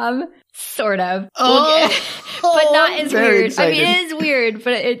 Sort of. Oh, but not as weird. Excited. I mean, it is weird,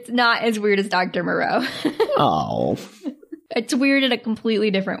 but it's not as weird as Dr. Moreau. Oh. It's weird in a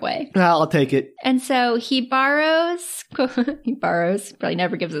completely different way. I'll take it. And so he borrows, probably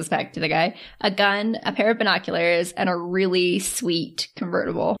never gives this back to the guy, a gun, a pair of binoculars, and a really sweet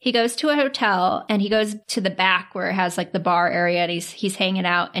convertible. He goes to a hotel and he goes to the back where it has like the bar area and he's hanging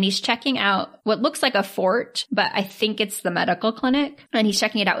out and he's checking out what looks like a fort, but I think it's the medical clinic. And he's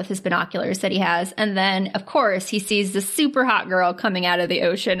checking it out with his binoculars that he has. And then, of course, he sees the super hot girl coming out of the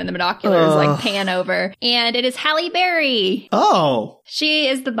ocean and the binoculars like pan over. And it is Halle Berry. Oh. She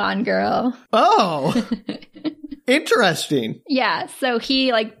is the Bond girl. Oh. Interesting. Yeah. So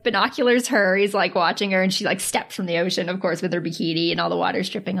he like binoculars her. He's like watching her and she like steps from the ocean, of course, with her bikini and all the water's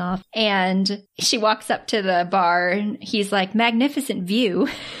dripping off. And she walks up to the bar and he's like, magnificent view.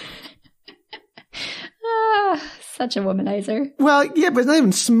 Such a womanizer. Well, yeah, but it's not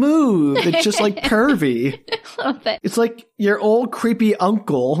even smooth. It's just like curvy. A little bit. It's like your old creepy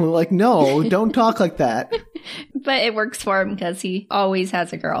uncle. Like, no, don't talk like that. But it works for him because he always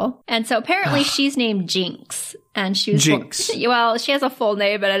has a girl. And so apparently she's named Jinx. And she was Jinx. Well, she has a full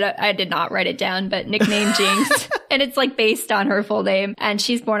name, but I did not write it down, but nickname Jinx. And it's like based on her full name. And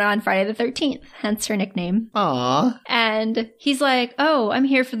she's born on Friday the 13th, hence her nickname. Aw. And he's like, oh, I'm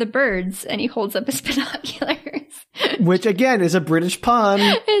here for the birds. And he holds up his binoculars. Which, again, is a British pun.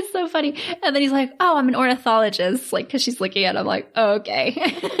 It's so funny. And then he's like, oh, I'm an ornithologist. Like, because she's looking at him like, oh,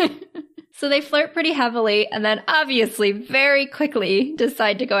 okay. So they flirt pretty heavily and then obviously very quickly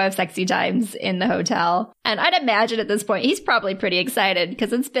decide to go have sexy times in the hotel. And I'd imagine at this point, he's probably pretty excited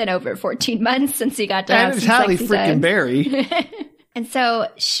because it's been over 14 months since he got to have some Halle sexy freaking times. Berry. And so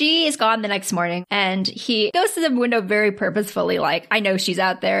she is gone the next morning and he goes to the window very purposefully, like, I know she's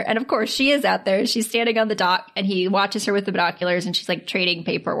out there. And of course she is out there. She's standing on the dock and he watches her with the binoculars and she's like trading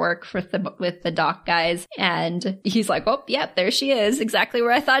paperwork with the dock guys. And he's like, oh, yep, there she is. Exactly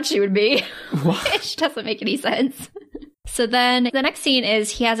where I thought she would be. Which doesn't make any sense. So then the next scene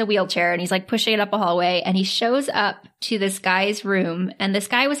is he has a wheelchair and he's like pushing it up a hallway and he shows up to this guy's room. And this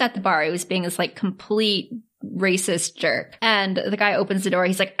guy was at the bar. He was being this like complete racist jerk. And the guy opens the door.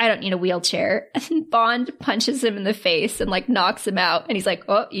 He's like, I don't need a wheelchair. And Bond punches him in the face and like knocks him out. And he's like,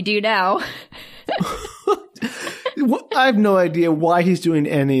 oh, you do now. I have no idea why he's doing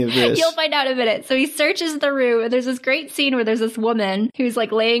any of this. You'll find out in a minute. So he searches the room and there's this great scene where there's this woman who's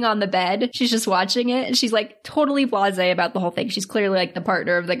like laying on the bed. She's just watching it and she's like totally blasé about the whole thing. She's clearly like the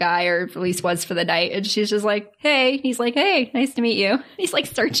partner of the guy, or at least was for the night. And she's just like, hey. He's like, hey, nice to meet you. He's like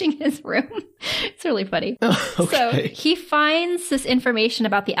searching his room. It's really funny. Okay. So he finds this information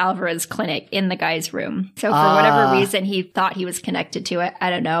about the Alvarez clinic in the guy's room. So for whatever reason, he thought he was connected to it. I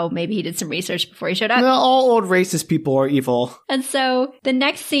don't know. Maybe he did some research before he showed up. No, all old racist people are evil. And so the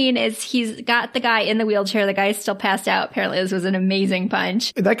next scene is he's got the guy in the wheelchair. The guy's still passed out. Apparently this was an amazing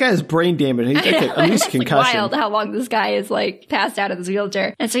punch. That guy has brain damage. He's like at least It's concussion. like wild how long this guy is like passed out of his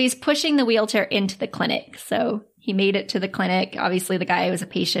wheelchair. And so he's pushing the wheelchair into the clinic. So he made it to the clinic. Obviously, the guy was a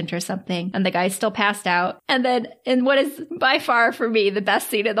patient or something, and the guy's still passed out. And then, in what is by far for me the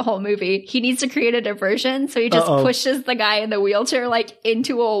best scene in the whole movie, he needs to create a diversion. So he just pushes the guy in the wheelchair like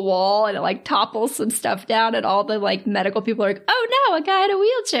into a wall, and it like topples some stuff down. And all the like medical people are like, "Oh no, a guy in a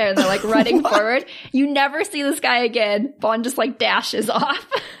wheelchair!" And they're like running forward. You never see this guy again. Bond just like dashes off.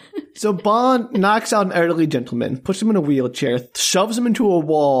 So Bond knocks out an elderly gentleman, puts him in a wheelchair, shoves him into a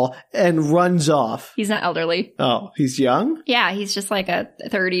wall, and runs off. He's not elderly. Oh, he's young? Yeah, he's just like a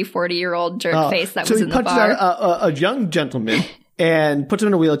 30, 40-year-old jerk face that was in the bar. So he punches out a young gentleman and puts him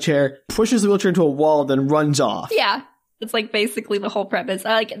in a wheelchair, pushes the wheelchair into a wall, then runs off. Yeah. It's like basically the whole premise.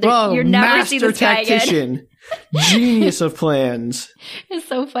 You're never see this guy again. Genius of plans. It's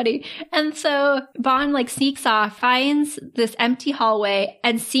so funny. And so Bond like sneaks off, finds this empty hallway,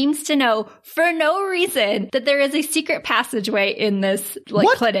 and seems to know for no reason that there is a secret passageway in this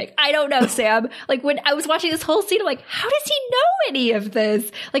clinic. I don't know, Sam. Like when I was watching this whole scene, I'm like, how does he know any of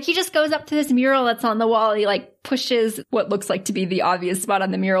this? Like he just goes up to this mural that's on the wall. He like pushes what looks like to be the obvious spot on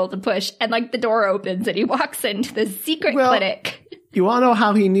the mural to push, and like the door opens and he walks into the secret clinic. You want to know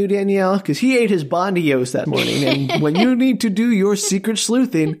how he knew, Danielle? Because he ate his Bondios that morning. And when you need to do your secret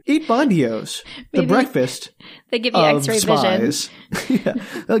sleuthing, eat Bondios. The breakfast. They give you X-ray spies. vision.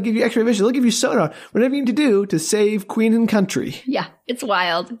 Yeah, they'll give you X-ray vision. They'll give you sonar. Whatever you need to do to save Queen and country. Yeah, it's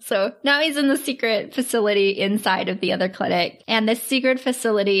wild. So now he's in the secret facility inside of the other clinic. And this secret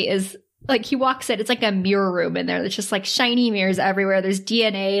facility is Like he walks in, it's like a mirror room in there. There's just like shiny mirrors everywhere. There's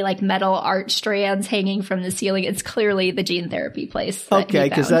DNA, like metal art strands hanging from the ceiling. It's clearly the gene therapy place. Okay,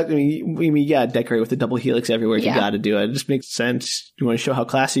 because that, you gotta decorate with the double helix everywhere if you gotta do it. It just makes sense. You want to show how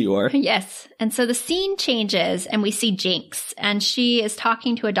classy you are. Yes. And so the scene changes and we see Jinx, and she is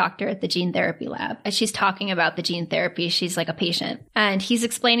talking to a doctor at the gene therapy lab. As she's talking about the gene therapy, she's like a patient, and he's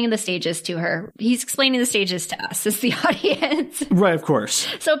explaining the stages to her. He's explaining the stages to us as the audience. Right, of course.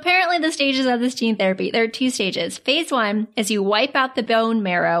 So apparently the stages of this gene therapy, there are 2 stages. Phase 1 is you wipe out the bone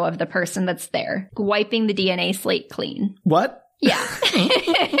marrow of the person that's there, wiping the DNA slate clean. What? Yeah.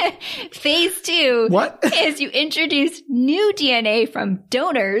 Phase 2 is you introduce new DNA from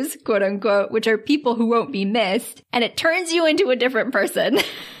donors, quote unquote, which are people who won't be missed, and it turns you into a different person.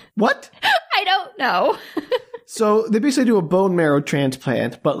 What? I don't know. So they basically do a bone marrow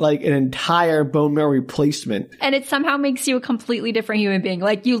transplant, but like an entire bone marrow replacement. And it somehow makes you a completely different human being.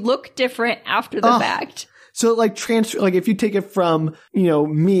 Like you look different after the fact. So like like if you take it from,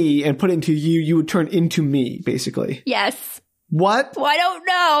 me and put it into you, you would turn into me, basically. Yes. What? Well, I don't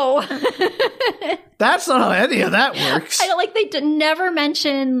know. That's not how any of that works. I don't like, they never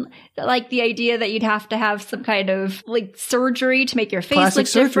mention like the idea that you'd have to have some kind of like surgery to make your face Plastic look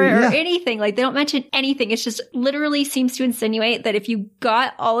surgery, different or anything. Like they don't mention anything. It's just literally seems to insinuate that if you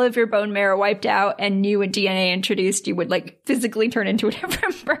got all of your bone marrow wiped out and new DNA introduced, you would like physically turn into a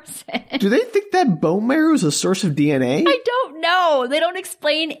different person. Do they think that bone marrow is a source of DNA? I don't know. They don't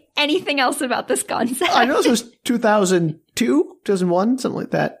explain anything else about this concept. I know this was 2002, 2001, something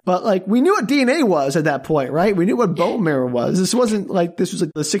like that. But like we knew what DNA was at that point, right? We knew what bone marrow was. This wasn't like this was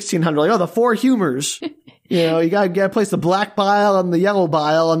like the 1600s, like, 4 humors. You gotta place the black bile and the yellow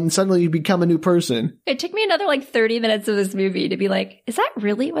bile, and suddenly you become a new person. It took me another like 30 minutes of this movie to be like, is that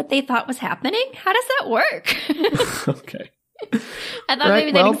really what they thought was happening? How does that work? Okay. I thought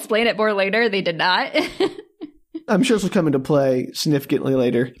maybe they'd explain it more later. They did not. I'm sure this will come into play significantly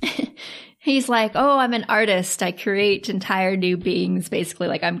later. He's like, oh, I'm an artist. I create entire new beings, basically,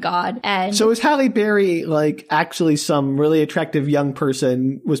 like I'm God. And so is Halle Berry like actually some really attractive young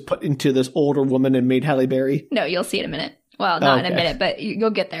person was put into this older woman and made Halle Berry? No, you'll see in a minute. Well, not in a minute, but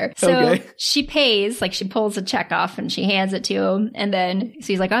you'll get there. So she pays, like she pulls a check off and she hands it to him. And then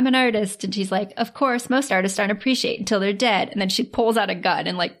he's like, I'm an artist. And she's like, of course, most artists aren't appreciated until they're dead. And then she pulls out a gun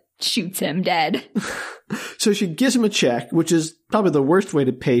and like shoots him dead. So she gives him a check, which is probably the worst way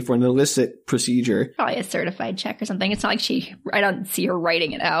to pay for an illicit procedure. Probably a certified check or something. It's not like I don't see her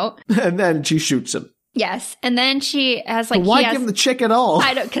writing it out. And then she shoots him. Yes. And then she has like, but why give him the check at all?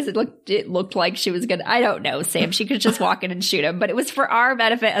 I don't, because it looked like she was gonna, I don't know, Sam. She could just walk in and shoot him, but it was for our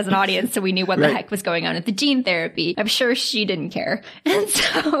benefit as an audience, so we knew what the heck was going on at the gene therapy. I'm sure she didn't care. And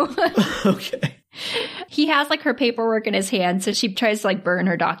so. Okay. He has like her paperwork in his hand, so she tries to like burn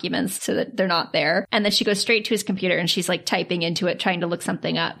her documents so that they're not there. And then she goes straight to his computer and she's like typing into it, trying to look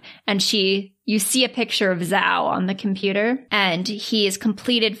something up. And you see a picture of Zhao on the computer, and he has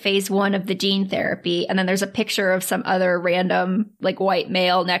completed phase 1 of the gene therapy. And then there's a picture of some other random like white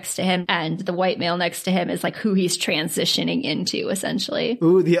male next to him. And the white male next to him is like who he's transitioning into, essentially.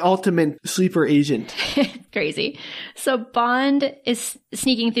 Ooh, the ultimate sleeper agent. Crazy. So Bond is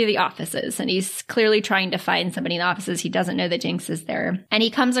sneaking through the offices, and he's clearly trying to find somebody in the offices. He doesn't know that Jinx is there. And he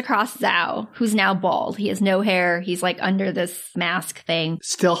comes across Zhao, who's now bald. He has no hair. He's like under this mask thing.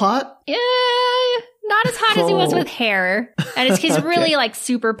 Still hot? Yeah. Not as hot as he was with hair. And he's really like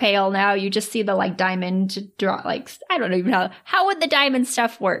super pale now. You just see the like diamond draw, like, I don't even know. How would the diamond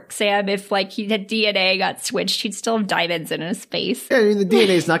stuff work, Sam? If like he had DNA got switched, he'd still have diamonds in his face. Yeah, I mean, the DNA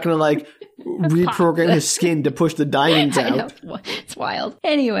is not going to like reprogram his skin to push the diamonds out. I know. It's wild.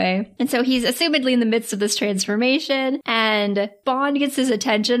 Anyway, and so he's assumedly in the midst of this transformation, and Bond gets his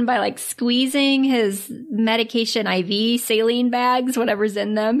attention by like squeezing his medication IV saline bags, whatever's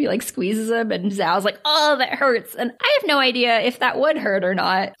in them. He like squeezes them, and Zhao's like, oh, that hurts. And I have no idea if that would hurt or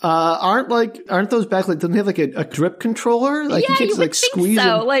not. Aren't those bags like, don't they have like a grip controller? Like yeah, you can't like squeeze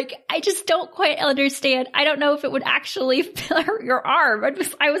so. them. Like, I just don't quite understand. I don't know if it would actually hurt your arm.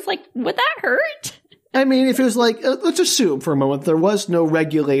 I was like, would that hurt? I mean, if it was like, let's assume for a moment there was no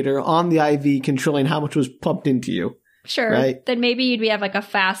regulator on the IV controlling how much was pumped into you. Sure. Right? Then maybe you'd have like a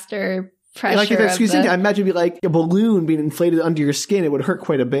faster pressure. Like if they're squeezing, I imagine it'd be like a balloon being inflated under your skin. It would hurt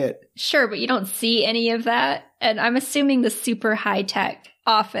quite a bit. Sure, but you don't see any of that. And I'm assuming the super high-tech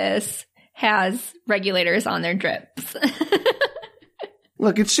office has regulators on their drips.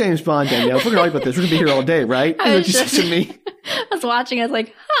 Look, it's James Bond, Danielle. If we're going to argue about this, we're going to be here all day, right? I was just to me. I was watching, I was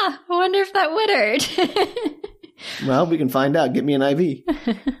like, I wonder if that would hurt. Well, we can find out. Get me an IV.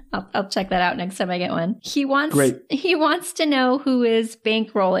 I'll check that out next time I get one. He wants to know who is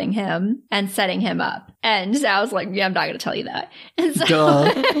bankrolling him and setting him up. And Zhao's like, yeah, I'm not going to tell you that. And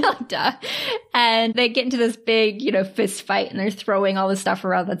so, duh. And they get into this big, fist fight, and they're throwing all the stuff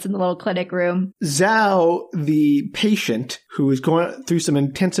around that's in the little clinic room. Zhao, the patient who is going through some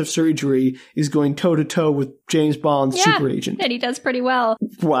intensive surgery, is going toe-to-toe with James Bond's super agent. And he does pretty well.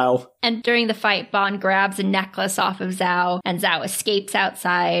 Wow. And during the fight, Bond grabs a necklace off of Zhao, and Zhao escapes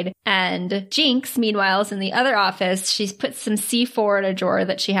outside. And Jinx, meanwhile, is in the other office. She's put some C4 in a drawer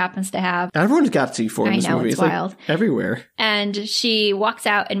that she happens to have. Everyone's got C4 in this movie. It's wild. Everywhere. And she walks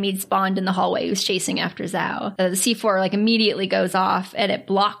out and meets Bond in the hallway, who's chasing after Zhao. The C4 immediately goes off, and it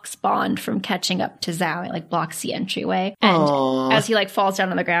blocks Bond from catching up to Zhao. It blocks the entryway. And as he falls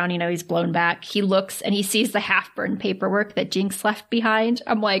down on the ground, he's blown back. He looks and he sees the half-burned paperwork that Jinx left behind.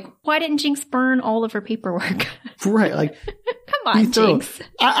 I'm like, why didn't Jinx burn all of her paperwork? Right, come on, Jinx.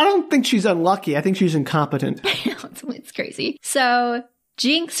 I don't think she's unlucky. I think she's incompetent. It's crazy. So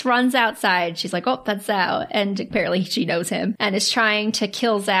Jinx runs outside. She's like, oh, that's Zhao. And apparently she knows him and is trying to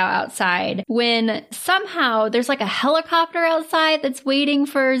kill Zhao outside when somehow there's a helicopter outside that's waiting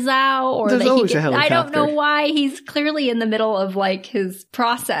for Zhao. Or there's always a helicopter. I don't know why. He's clearly in the middle of his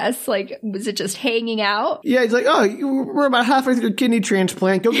process. Was it just hanging out? Yeah, he's like, oh, we're about halfway through your kidney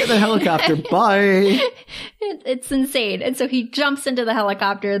transplant. Go get the helicopter. Bye. It's insane. And so he jumps into the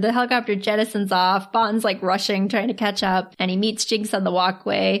helicopter. The helicopter jettisons off. Bond's rushing, trying to catch up. And he meets Jinx on the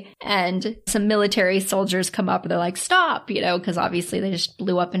walkway, and some military soldiers come up and they're like, stop, because obviously they just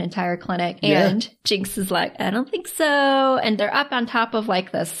blew up an entire clinic. Yeah. And Jinx is like, I don't think so. And they're up on top of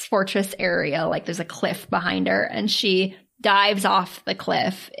this fortress area. There's a cliff behind her, and she dives off the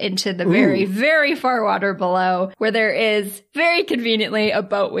cliff into the very, very far water below, where there is very conveniently a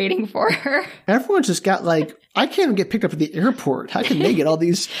boat waiting for her. Everyone's just got I can't even get picked up at the airport. How can they get all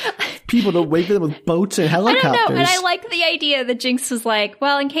these people to wait for them with boats and helicopters? I don't know, but I like the idea that Jinx was like,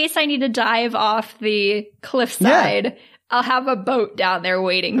 well, in case I need to dive off the cliffside, I'll have a boat down there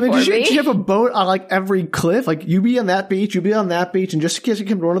waiting for me. Did you have a boat on every cliff? You be on that beach, you be on that beach, and just in case you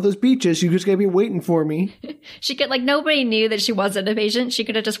come to one of those beaches, you just gotta be waiting for me. She could, nobody knew that she wasn't a patient. She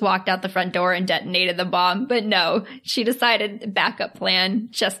could have just walked out the front door and detonated the bomb. But no, she decided backup plan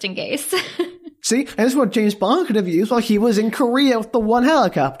just in case. See, and this is what James Bond could have used while he was in Korea with the one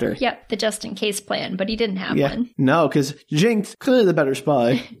helicopter. Yep, the just-in-case plan, but he didn't have one. No, because Jinx, clearly the better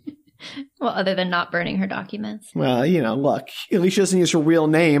spy. Well, other than not burning her documents. Well, look, at least she doesn't use her real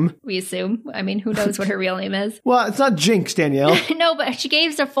name. We assume. I mean, who knows what her real name is? Well, it's not Jinx, Danielle. No, but she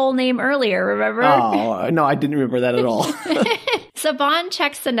gave us her full name earlier, remember? Oh, no, I didn't remember that at all. So Bond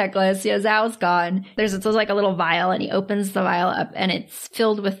checks the necklace. Zhao's gone. There's a little vial, and he opens the vial up, and it's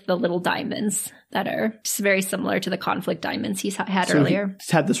filled with the little diamonds that are just very similar to the conflict diamonds he's had earlier.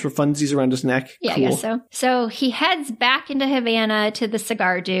 He's had this for funsies around his neck. Yeah, cool. I guess so. So he heads back into Havana to the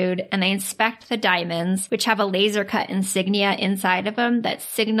cigar dude, and they inspect the diamonds, which have a laser cut insignia inside of them that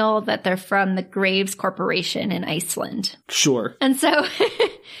signal that they're from the Graves Corporation in Iceland. Sure. And so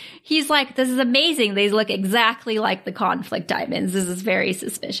he's like, this is amazing. They look exactly like the conflict diamonds. This is very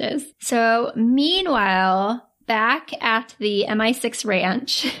suspicious. So meanwhile, back at the MI6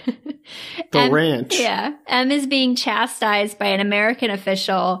 ranch. Ranch. Yeah. M is being chastised by an American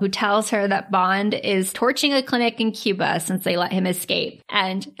official who tells her that Bond is torching a clinic in Cuba since they let him escape.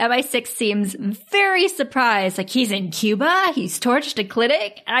 And MI6 seems very surprised. He's in Cuba? He's torched a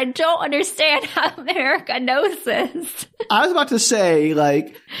clinic? And I don't understand how America knows this. I was about to say,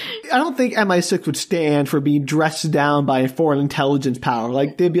 I don't think MI6 would stand for being dressed down by a foreign intelligence power.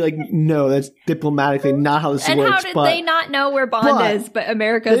 They'd be like, no, that's diplomatically not how this works. And how did they not know where Bond is? But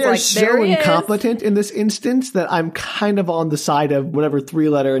America's there he is. They are so incompetent in this instance that I'm kind of on the side of whatever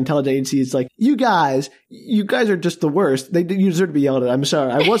three-letter intelligence agency is you guys are just the worst. You deserve to be yelled at. I'm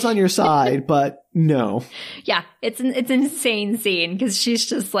sorry. I was on your side, but no. Yeah, it's an insane scene because she's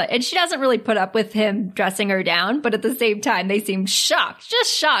just and she doesn't really put up with him dressing her down, but at the same time, they seem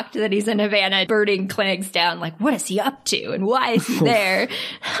just shocked that he's in Havana burning clinics down. What is he up to and why is he there?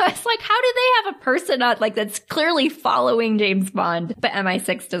 I was like, how do they have a person on that's clearly following James Bond, but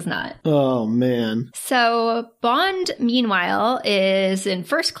MI6 does not? Oh, man. So Bond, meanwhile, is in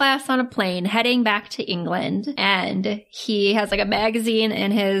first class on a plane heading back to England, and he has a magazine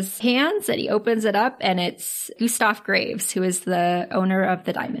in his hands that he opens opens it up, and it's Gustav Graves, who is the owner of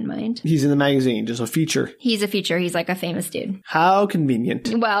the diamond mine. He's in the magazine, just a feature. He's a feature. He's like a famous dude. How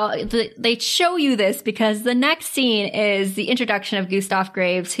convenient. Well, they show you this because the next scene is the introduction of Gustav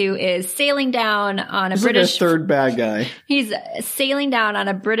Graves, who is sailing down on a He's British... like a third bad guy. He's sailing down on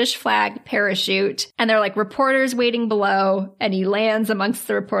a British flag parachute, and there are like reporters waiting below, and he lands amongst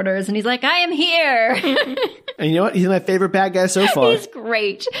the reporters, and he's like, I am here. And you know what? He's my favorite bad guy so far. He's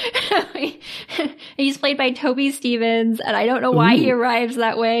great. He's played by Toby Stevens, and I don't know why he arrives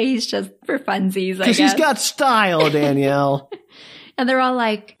that way. He's just for funsies, I guess. Because he's got style, Danielle. And they're all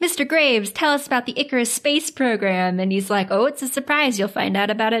like, Mr. Graves, tell us about the Icarus space program. And he's like, oh, it's a surprise. You'll find out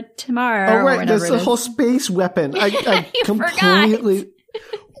about it tomorrow. Oh, right. There's the whole space weapon. I completely...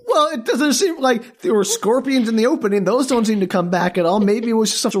 Well, it doesn't seem like there were scorpions in the opening. Those don't seem to come back at all. Maybe it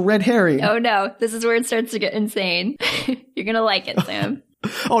was just such a red herring. Oh, no. This is where it starts to get insane. You're going to like it, Sam.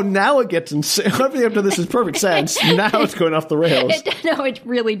 Oh, now it gets insane. Everything up to this is perfect sense. Now it's going off the rails. No, it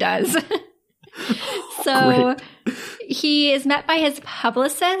really does. So he is met by his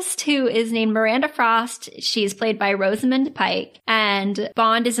publicist, who is named Miranda Frost. She's played by Rosamund Pike, and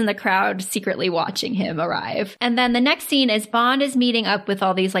Bond is in the crowd secretly watching him arrive. And then the next scene is Bond is meeting up with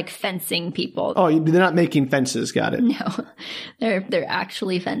all these like fencing people. Oh, they're not making fences. Got it. No, they're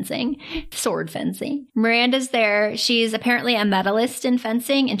actually fencing, sword fencing. Miranda's there. She's apparently a medalist in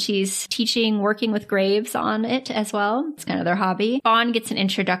fencing, and she's working with Graves on it as well. It's kind of their hobby. Bond gets an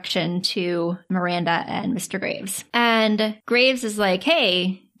introduction to Miranda and Mr. Graves. And Graves is like,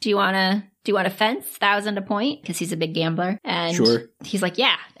 hey, do you want to fence 1,000 a point? Because he's a big gambler. And sure. He's like,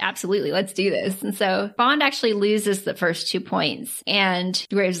 yeah, absolutely. Let's do this. And so Bond actually loses the first 2 points. And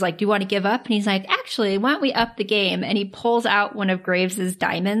Graves is like, do you want to give up? And he's like, actually, why don't we up the game? And he pulls out one of Graves's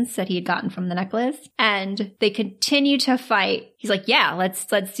diamonds that he had gotten from the necklace. And they continue to fight. He's like, yeah, let's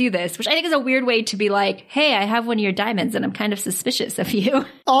do this, which I think is a weird way to be like, hey, I have one of your diamonds and I'm kind of suspicious of you.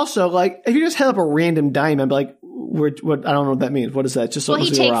 Also, like, if you just held up a random diamond, be like, what? I don't know what that means. What is that? Just well,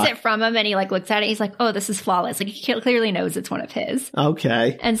 he takes it from him and he like looks at it. He's like, oh, this is flawless. Like he clearly knows it's one of his.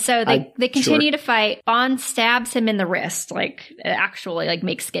 Okay. And so they continue to fight. Bond stabs him in the wrist, like actually like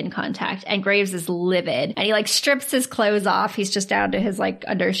makes skin contact. And Graves is livid and he like strips his clothes off. He's just down to his like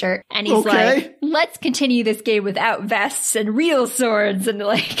undershirt. And he's like, let's continue this game without vests and real swords. And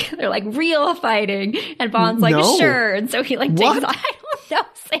like, they're like real fighting. And Bond's like, sure. And so he like takes off. I don't know,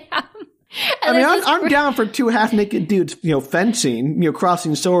 Sam. I mean, I'm down for 2 half-naked dudes, fencing,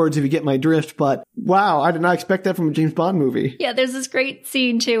 crossing swords if you get my drift, but wow, I did not expect that from a James Bond movie. Yeah, there's this great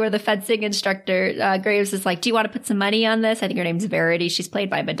scene, too, where the fencing instructor, Graves, is like, do you want to put some money on this? I think her name's Verity. She's played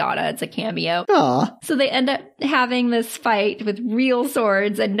by Madonna. It's a cameo. Aww. So they end up having this fight with real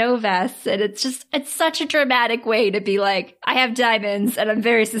swords and no vests, and it's such a dramatic way to be like, I have diamonds, and I'm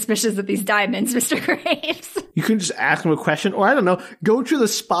very suspicious of these diamonds, Mr. Graves. You couldn't just ask him a question, or I don't know, go to the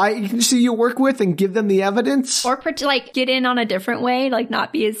spy agency you work with and give them the evidence? Or like get in on a different way, like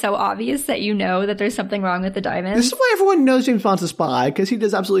not be so obvious that you know that there's something wrong with the diamonds. This is why everyone knows James Bond's a spy, because he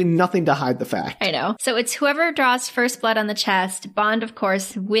does absolutely nothing to hide the fact. I know. So it's whoever draws first blood on the chest. Bond, of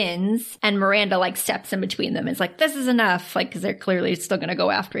course, wins, and Miranda like steps in between them. It's like, this is enough, like, because they're clearly still going to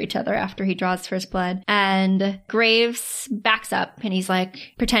go after each other after he draws first blood. And Graves backs up, and he's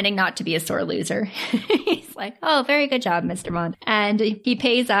like pretending not to be a sore loser. He's like, oh, very good job, Mr. Bond. And he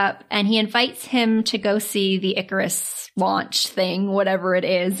pays up, and he invites him to go see the Icarus launch thing, whatever it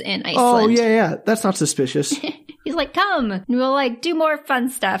is, in Iceland. Oh, yeah. That's not suspicious. He's like, come, and we'll like do more fun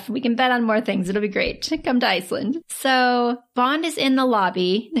stuff. We can bet on more things. It'll be great. Come to Iceland. So Bond is in the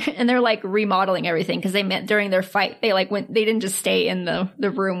lobby and they're like remodeling everything because they met during their fight. They like they didn't just stay in the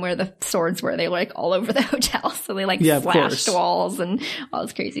room where the swords were. They were like all over the hotel. So they like slashed walls and all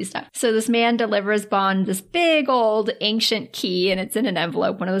this crazy stuff. So this man delivers Bond this big old ancient key, and it's in an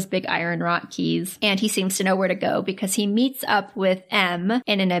envelope, one of those big iron wrought keys. And he seems to know where to go because he meets up with M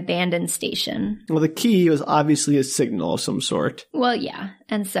in an abandoned station. Well, the key was obviously a signal of some sort. Well, yeah.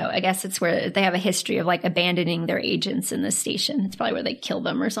 And so I guess it's where they have a history of like abandoning their agents in this station. It's probably where they kill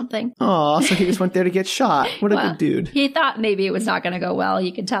them or something. Oh, so he just went there to get shot. What a good dude. He thought maybe it was not going to go well,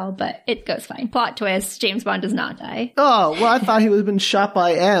 you could tell, but it goes fine. Plot twist, James Bond does not die. Oh, well, I thought he would have been shot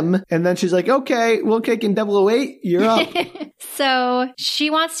by M. And then she's like, okay, we'll kick in 008. You're up. So she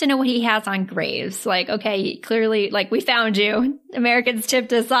wants to know what he has on Graves. Like, okay, clearly, like, we found you. Americans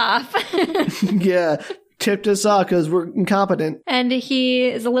tipped us off. Yeah. Tipped us off because we're incompetent. And he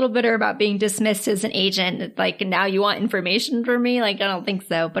is a little bitter about being dismissed as an agent. Like, now you want information from me? Like, I don't think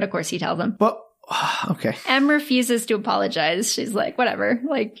so. But of course he tells him. But, okay. M refuses to apologize. She's like, whatever.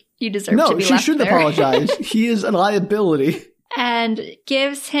 Like, you deserve to be left there. No, she shouldn't apologize. He is a liability. and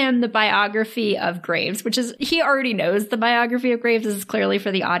gives him the biography of Graves, which is, he already knows the biography of Graves. This is clearly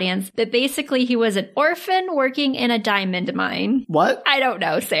for the audience. But basically, he was an orphan working in a diamond mine. What? I don't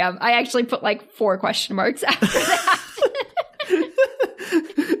know, Sam. I actually put like 4 question marks after that.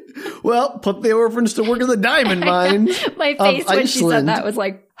 Well, put the orphans to work in the diamond mine. My face when she said that was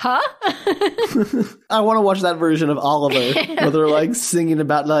like, huh? I want to watch that version of Oliver where they're like singing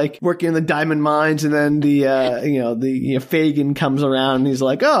about like working in the diamond mines, and then the Fagin comes around and he's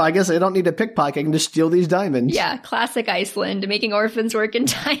like, oh, I guess I don't need a pickpocket. I can just steal these diamonds. Yeah, classic Iceland, making orphans work in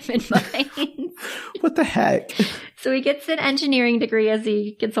diamond mines. What the heck? So he gets an engineering degree as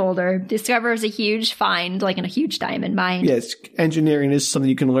he gets older, discovers a huge find, like in a huge diamond mine. Yes, engineering is something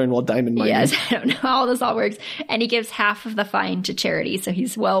you can learn while diamond mining. Yes, I don't know how this all works. And he gives half of the find to charity, so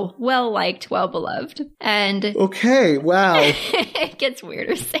he's well liked, well beloved. And okay, wow. It gets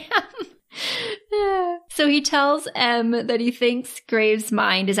weirder, Sam. So he tells M that he thinks Graves'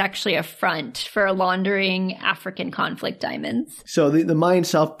 mine is actually a front for laundering African conflict diamonds. So the mine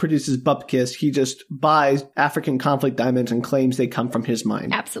itself produces bupkis. He just buys African conflict diamonds and claims they come from his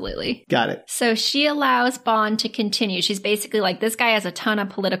mine. Absolutely. Got it. So she allows Bond to continue. She's basically like, this guy has a ton of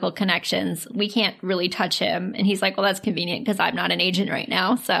political connections. We can't really touch him. And he's like, well, that's convenient because I'm not an agent right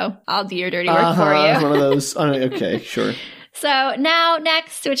now. So I'll do your dirty work for you. One of those. Okay, sure. So now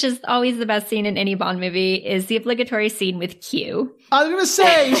next, which is always the best scene in any Bond movie, is the obligatory scene with Q. I was going to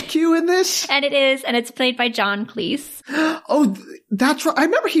say, is Q in this? And it is, and it's played by John Cleese. Oh, that's right. I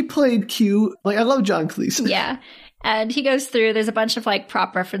remember he played Q. Like, I love John Cleese. Yeah. And he goes through, there's a bunch of like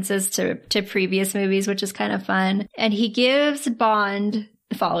prop references to previous movies, which is kind of fun. And he gives Bond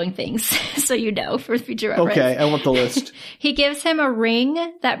the following things, so you know, for future reference. Okay, I want the list. He gives him a ring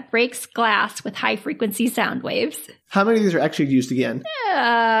that breaks glass with high-frequency sound waves. How many of these are actually used again?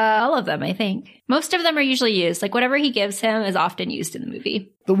 All of them, I think. Most of them are usually used. Like, whatever he gives him is often used in the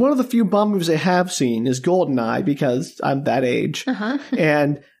movie. One of the few Bond movies I have seen is GoldenEye, because I'm that age. Uh-huh.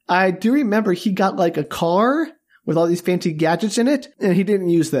 And I do remember he got, like, a car with all these fancy gadgets in it, and he didn't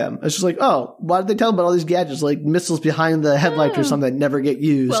use them. It's just like, oh, why did they tell him about all these gadgets, like missiles behind the headlights or something that never get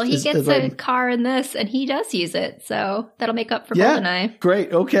used? Well, he gets a car in this, and he does use it, so that'll make up for yeah, GoldenEye.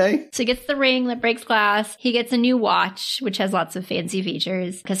 Great, okay. So he gets the ring that breaks glass. He gets a new watch, which has lots of fancy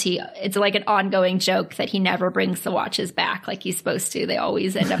features, because it's like an ongoing joke that he never brings the watches back like he's supposed to. They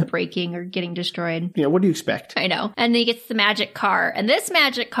always end up breaking or getting destroyed. Yeah, what do you expect? I know. And then he gets the magic car, and this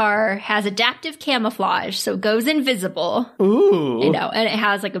magic car has adaptive camouflage, so it goes invisible. Ooh. You know, and it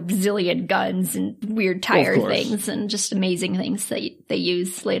has like a bazillion guns and weird tire things and just amazing things that they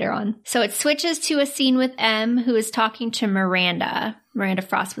use later on. So it switches to a scene with M, who is talking to Miranda. Miranda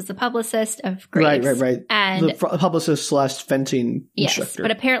Frost was the publicist of Graves. Right. And the publicist / fencing instructor. Yes,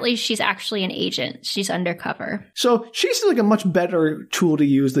 but apparently she's actually an agent. She's undercover. So she's like a much better tool to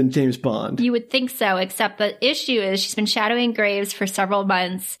use than James Bond. You would think so, except the issue is she's been shadowing Graves for several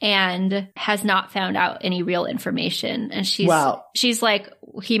months and has not found out any real information. And she's like,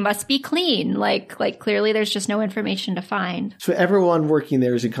 he must be clean. Like clearly there's just no information to find. So everyone working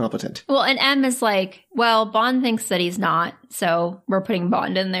there is incompetent. Well, and M is like, well, Bond thinks that he's not, so we're putting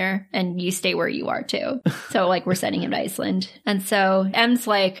Bond in there and you stay where you are too. So like we're sending him to Iceland. And so M's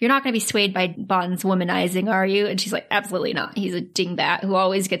like, you're not going to be swayed by Bond's womanizing, are you? And she's like, absolutely not. He's a dingbat who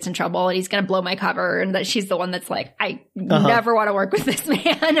always gets in trouble and he's going to blow my cover. And that she's the one that's like, I never want to work with this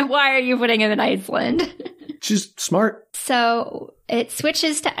man. Why are you putting him in Iceland? She's smart. So it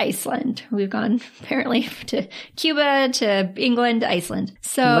switches to Iceland. We've gone apparently to Cuba, to England, to Iceland.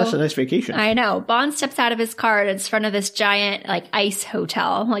 So that's a nice vacation. I know. Bond steps out of his car and it's in front of this giant like ice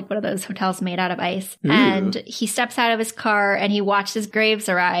hotel, like one of those hotels made out of ice. Ooh. And he steps out of his car and he watches Graves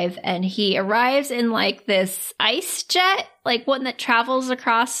arrive, and he arrives in like this ice jet, like one that travels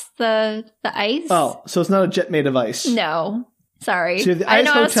across the ice. Oh, so it's not a jet made of ice. No. Sorry. So the ice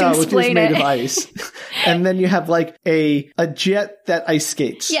hotel, which is made of ice. And then you have like a jet that ice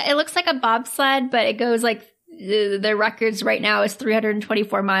skates. Yeah, it looks like a bobsled, but it goes like, the records right now is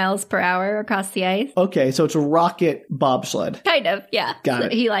 324 miles per hour across the ice. Okay, so it's a rocket bobsled. Kind of, yeah. Got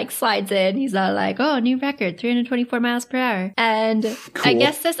it. He like slides in. He's all like, oh, new record, 324 miles per hour. And cool. I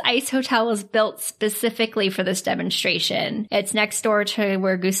guess this ice hotel was built specifically for this demonstration. It's next door to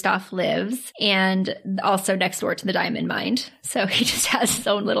where Gustav lives and also next door to the diamond mine. So he just has his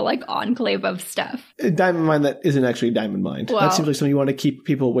own little like enclave of stuff. A diamond mine that isn't actually a diamond mine. Well, that seems like something you want to keep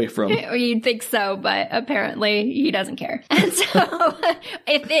people away from. You'd think so, but apparently he doesn't care. And so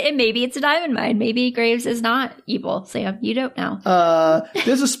maybe it's a diamond mine. Maybe Graves is not evil, Sam. You don't know.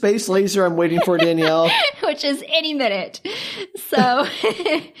 There's a space laser I'm waiting for, Danielle. Which is any minute. So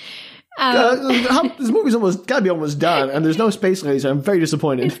This movie's gotta be almost done, and there's no space laser. I'm very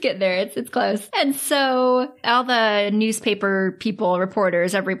disappointed. It's getting there. It's close. And so all the newspaper people,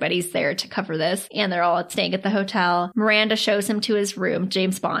 reporters, everybody's there to cover this, and they're all staying at the hotel. Miranda shows him to his room.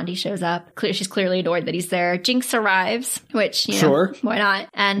 James Bond, he shows up. She's clearly annoyed that he's there. Jinx arrives, which, you know, sure, why not?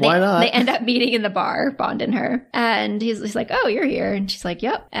 And why not? They end up meeting in the bar, Bond and her. And he's like, oh, you're here. And she's like,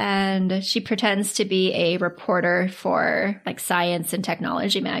 yep. And she pretends to be a reporter for like Science and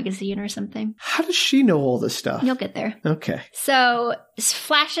Technology magazine or something. How does she know all this stuff? You'll get there. Okay. So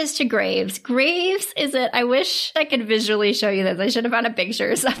flashes to Graves. Graves is it? I wish I could visually show you this. I should have found a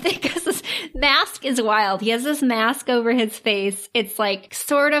picture or something because this mask is wild. He has this mask over his face. It's like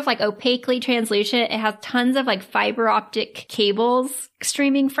sort of like opaquely translucent. It has tons of like fiber optic cables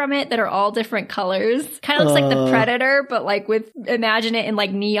streaming from it that are all different colors. Kind of looks like the Predator, but like imagine it in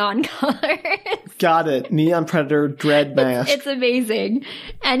like neon colors. Got it. Neon Predator dread mask. It's amazing.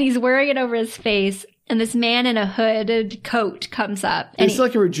 And he's wearing it over his face. And this man in a hooded coat comes up. It's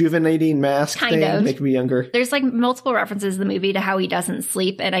like a rejuvenating mask kind thing, of. making me younger. There's like multiple references in the movie to how he doesn't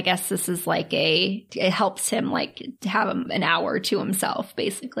sleep. And I guess this is like it helps him like to have an hour to himself,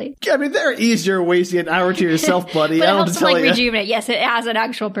 basically. I mean, there are easier ways to get an hour to yourself, buddy. But I it don't helps tell him like you. rejuvenate. Yes, it has an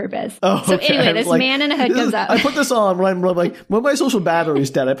actual purpose. Oh, so okay. anyway, this man in a hood comes up. I put this on when I'm like, when my social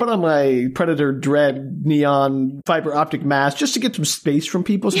battery's dead, I put on my Predator Dread neon fiber optic mask just to get some space from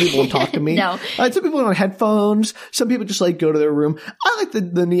people so people won't talk to me. No. Some people on headphones. Some people just like go to their room. I like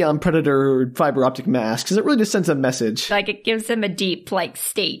the neon Predator fiber optic mask because it really just sends a message. Like it gives him a deep like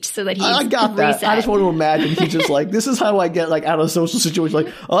state so that he's I got that. reset. I just want to imagine he's just like, this is how I get like out of social situations.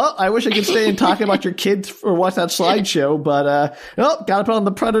 Like, oh, I wish I could stay and talk about your kids or watch that slideshow, but gotta put on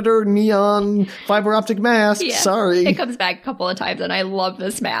the Predator neon fiber optic mask. Yeah. Sorry. It comes back a couple of times and I love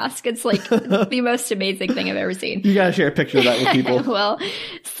this mask. It's like the most amazing thing I've ever seen. You gotta share a picture of that with people. Well,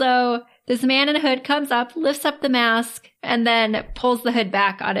 so this man in a hood comes up, lifts up the mask, and then pulls the hood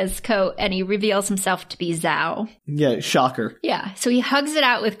back on his coat, and he reveals himself to be Zhao. Yeah, shocker. Yeah, so he hugs it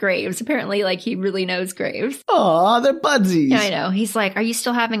out with Graves. Apparently, like, he really knows Graves. Aw, they're budsies. Yeah, I know. He's like, are you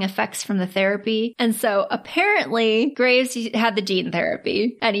still having effects from the therapy? And so, apparently, Graves had the gene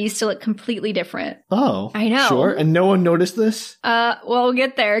therapy, and he used to look completely different. Oh. I know. Sure, and no one noticed this? Well, we'll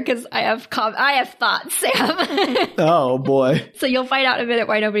get there, because I have thoughts, Sam. Oh, boy. So you'll find out in a minute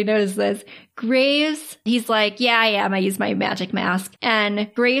why nobody noticed this. Graves, he's like, yeah, I am. I use my magic mask. And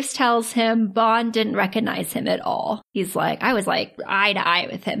Graves tells him Bond didn't recognize him at all. He's like, I was like eye to eye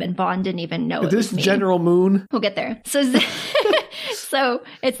with him and Bond didn't even know it was me. General Moon? We'll get there. So, so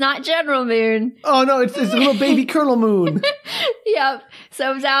it's not General Moon. Oh, no, it's little baby Colonel Moon. Yep.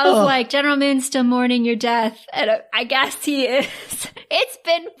 So Zhao's like, General Moon's still mourning your death. And I guess he is. It's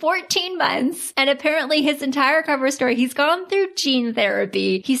been 14 months. And apparently his entire cover story, he's gone through gene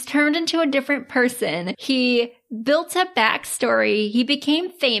therapy. He's turned into a different person. He built a backstory. He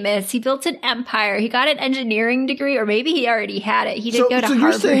became famous. He built an empire. He got an engineering degree, or maybe he already had it. He didn't go to Harvard.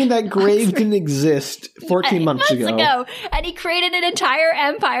 So you're saying that Graves didn't exist 14 months ago. And he created an entire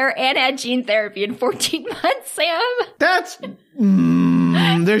empire and had gene therapy in 14 months, Sam? That's...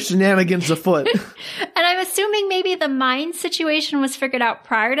 there's shenanigans afoot. And I'm assuming maybe the mine situation was figured out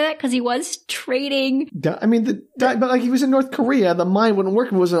prior to that because he was trading. I mean, but like he was in North Korea. The mine wouldn't work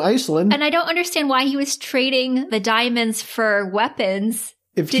if it was in Iceland. And I don't understand why he was trading the diamonds for weapons.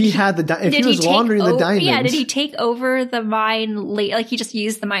 If he was laundering the diamonds. Yeah, did he take over the mine late? Like he just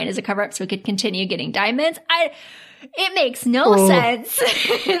used the mine as a cover up so he could continue getting diamonds? It makes no sense.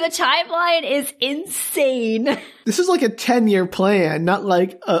 The timeline is insane. This is like a 10-year plan, not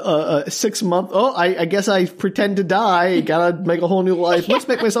like a 6-month, I guess I pretend to die, gotta make a whole new life. Let's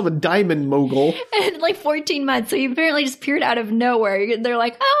make myself a diamond mogul. And like 14 months, so he apparently just appeared out of nowhere. They're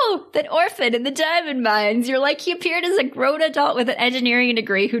like, oh, that orphan in the diamond mines. You're like, he appeared as a grown adult with an engineering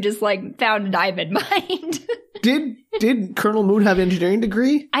degree who just like found a diamond mine. Did Colonel Moon have an engineering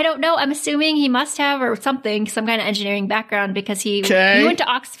degree? I don't know. I'm assuming he must have or something, some kind of engineering background because he went to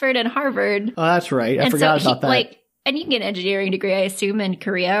Oxford and Harvard. Oh, that's right. I forgot about that. And you can get an engineering degree, I assume, in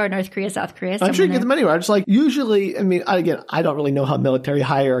Korea or North Korea, South Korea. I'm sure you get them anywhere. I just like, usually, I mean, again, I don't really know how military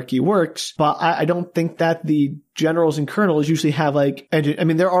hierarchy works, but I don't think that the generals and colonels usually have like, I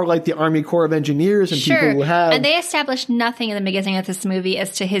mean, there are like the Army Corps of Engineers and people who have. And they established nothing in the beginning of this movie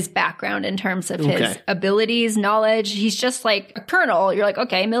as to his background in terms of his abilities, knowledge. He's just like a colonel. You're like,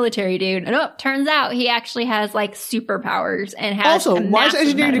 okay, military dude. And turns out he actually has like superpowers and has also, why does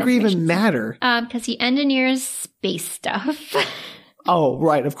engineering degree even matter? Because he engineers space stuff. Oh,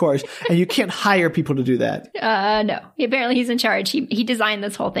 right, of course. And you can't hire people to do that. No. Apparently he's in charge. He designed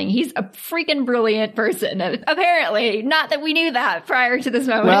this whole thing. He's a freaking brilliant person. Apparently. Not that we knew that prior to this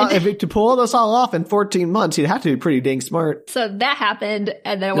moment. Well, to pull this all off in 14 months, he'd have to be pretty dang smart. So that happened,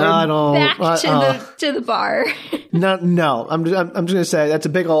 and then we're back to the bar. No. I'm just going to say that's a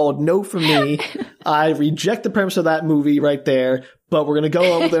big old no from me. I reject the premise of that movie right there. But we're going to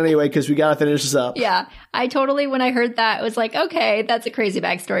go on with it anyway because we got to finish this up. Yeah. I totally, when I heard that, was like, okay, that's a crazy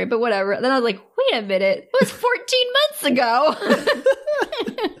backstory, but whatever. Then I was like, wait a minute. It was 14 months ago.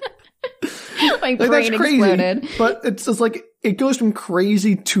 My brain that's crazy, exploded. But it's just like, it goes from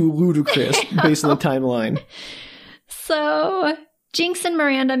crazy to ludicrous based on the timeline. So Jinx and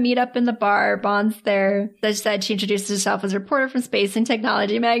Miranda meet up in the bar. Bond's there. As I said, she introduces herself as a reporter from Space and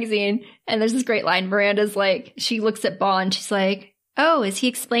Technology magazine. And there's this great line. Miranda's like, she looks at Bond. She's like, oh, is he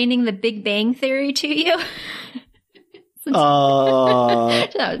explaining the Big Bang Theory to you? That was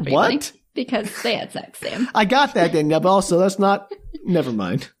pretty funny because they had sex, Sam. I got that, Danielle, but also that's not... Never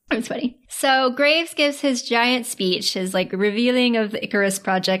mind. It was funny. So Graves gives his giant speech, his like revealing of the Icarus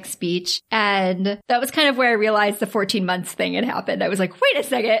Project speech. And that was kind of where I realized the 14 months thing had happened. I was like, wait a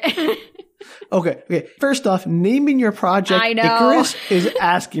second. Okay. First off, naming your project Icarus is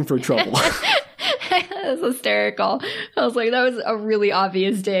asking for trouble. That was hysterical. I was like, that was a really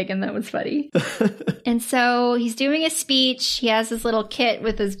obvious dig, and that was funny. And so he's doing a speech. He has this little kit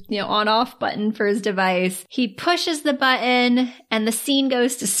with his, on-off button for his device. He pushes the button, and the scene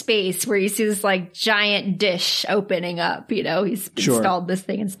goes to space, where you see this like giant dish opening up. He's installed this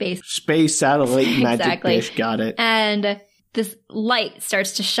thing in space. Space satellite magic dish. Got it. And this light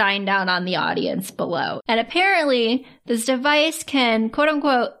starts to shine down on the audience below. And apparently, this device can, quote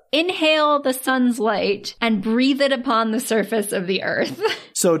unquote, inhale the sun's light and breathe it upon the surface of the earth.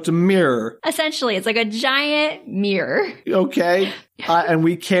 So it's a mirror. Essentially, it's like a giant mirror. Okay. And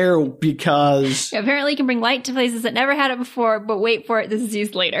we care because... Apparently, you can bring light to places that never had it before, but wait for it, this is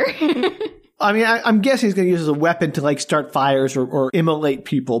used later. I mean, I'm guessing he's going to use it as a weapon to, like, start fires or immolate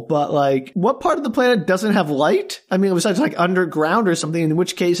people. But, like, what part of the planet doesn't have light? I mean, besides, like, underground or something, in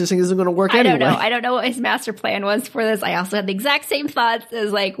which case this thing isn't going to work anyway. I don't know what his master plan was for this. I also had the exact same thoughts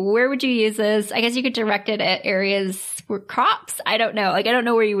as, like, where would you use this? I guess you could direct it at areas where crops? I don't know. Like, I don't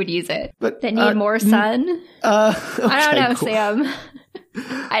know where you would use it. But that need more sun? Okay, I don't know, cool. Sam.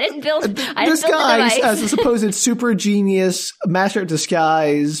 I didn't build this guy, as a supposed super genius, master of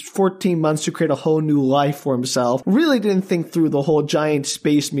disguise, 14 months to create a whole new life for himself, really didn't think through the whole giant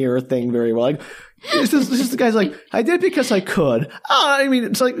space mirror thing very well. Like, this is the guy's like, I did it because I could. I mean,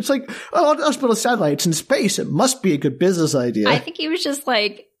 it's like, oh, I'll just build a satellite. It's in space. It must be a good business idea. I think he was just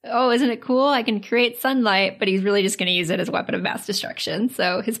like, oh, isn't it cool? I can create sunlight, but he's really just going to use it as a weapon of mass destruction.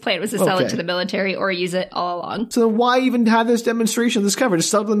 So his plan was to sell it to the military or use it all along. So why even have this demonstration of this cover? Just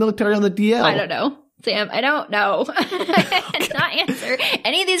sell it to the military on the DL. I don't know. Sam, I don't know. I cannot answer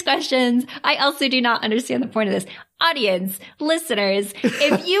any of these questions. I also do not understand the point of this. Audience, listeners,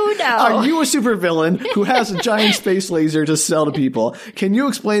 if you know... Are you a supervillain who has a giant space laser to sell to people? Can you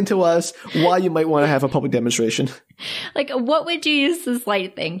explain to us why you might want to have a public demonstration? Like, what would you use this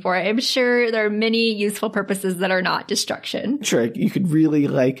light thing for? I'm sure there are many useful purposes that are not destruction. Sure, you could really,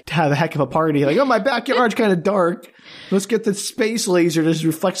 like, have a heck of a party. Like, oh, my backyard's kind of dark. Let's get the space laser to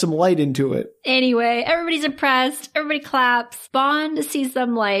reflect some light into it. Anyway, everybody's impressed. Everybody claps. Bond sees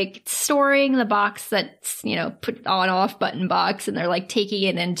them, like, storing the box that's, put on-off button box, and they're, like, taking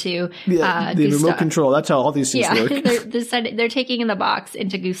it into the Gustav. Remote control. That's how all these things work. They're taking in the box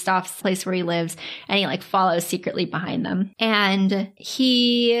into Gustav's place where he lives, and he, like, follows secretly behind them. And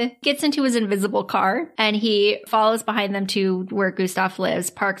he gets into his invisible car, and he follows behind them to where Gustav lives,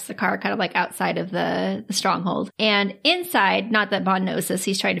 parks the car kind of, like, outside of the stronghold. And inside, not that Bond knows this,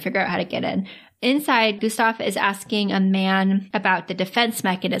 he's trying to figure out how to get in. Inside, Gustav is asking a man about the defense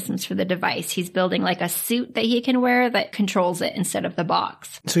mechanisms for the device. He's building like a suit that he can wear that controls it instead of the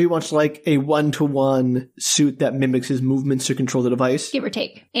box. So he wants like a 1-to-1 suit that mimics his movements to control the device? Give or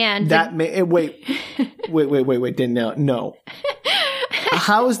take. And that wait, Danielle, no.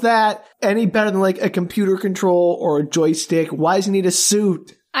 How is that any better than like a computer control or a joystick? Why does he need a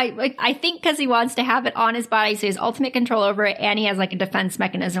suit? I think because he wants to have it on his body, so he has ultimate control over it, and he has like a defense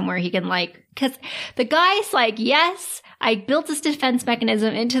mechanism where he can because the guy's like, yes, I built this defense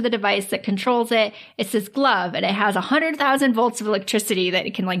mechanism into the device that controls it. It's this glove, and it has 100,000 volts of electricity that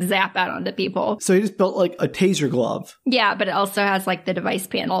it can like zap out onto people. So he just built like a taser glove. Yeah, but it also has like the device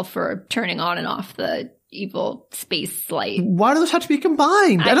panel for turning on and off the evil space light. Why do those have to be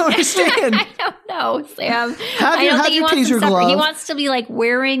combined? I don't understand. I don't know, Sam. Have your taser glove. He wants to be like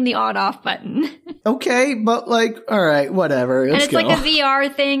wearing the on-off button. Okay, but like, all right, whatever. And Let's it's go. like a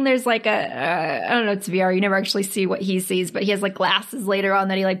VR thing. There's like I don't know, it's VR. You never actually see what he sees, but he has like glasses later on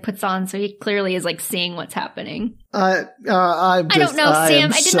that he like puts on, so he clearly is like seeing what's happening. I don't know,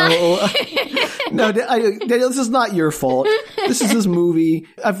 Sam. I did not. No, Daniel, this is not your fault. This is this movie.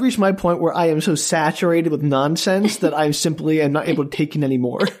 I've reached my point where I am so saturated with nonsense that I simply am not able to take in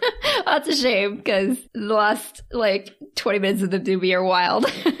anymore. That's a shame, because the last like 20 minutes of the movie are wild.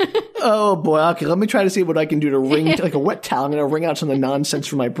 Oh boy, okay, let me try to see what I can do to wring, like a wet towel. I'm going to wring out some of the nonsense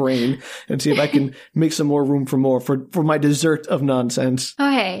from my brain and see if I can make some more room for my dessert of nonsense.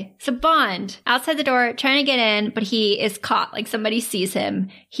 Okay, so Bond, outside the door, trying to get in, but he is caught. Like, somebody sees him.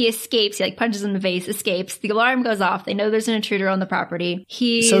 He escapes. He, like, punches him in the face, escapes. The alarm goes off. They know there's an intruder on the property.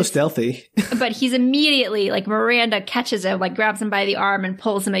 He's so stealthy. But he's immediately, like, Miranda catches him, like, grabs him by the arm and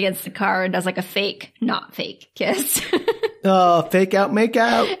pulls him against the car and does, like, a fake, not fake kiss. Fake out, make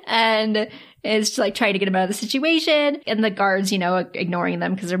out. And is like trying to get him out of the situation. And the guards, ignoring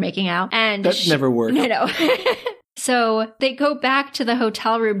them because they're making out. And that never worked. I know. So they go back to the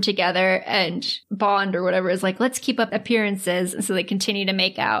hotel room together, and Bond or whatever is like, let's keep up appearances. And so they continue to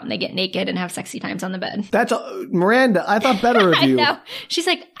make out, and they get naked and have sexy times on the bed. That's Miranda. I thought better of you. I know. She's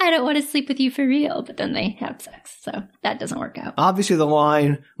like, I don't want to sleep with you for real. But then they have sex. So that doesn't work out. Obviously the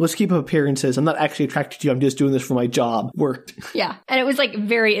line, let's keep up appearances. I'm not actually attracted to you. I'm just doing this for my job. Worked. Yeah. And it was like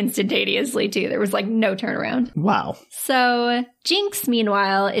very instantaneously too. There was like no turnaround. Wow. So Jinx,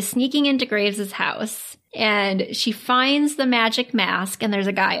 meanwhile, is sneaking into Graves' house. And she finds the magic mask, and there's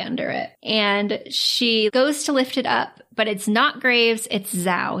a guy under it. And she goes to lift it up, but it's not Graves, it's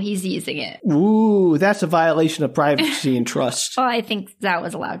Zhao. He's using it. Ooh, that's a violation of privacy and trust. Well, I think Zhao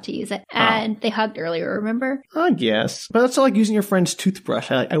was allowed to use it. And they hugged earlier, remember? I guess. But that's like using your friend's toothbrush.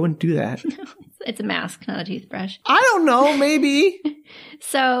 I wouldn't do that. It's a mask, not a toothbrush. I don't know, maybe.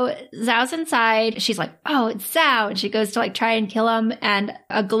 So Zhao's inside. She's like, oh, it's Zhao. And she goes to like try and kill him. And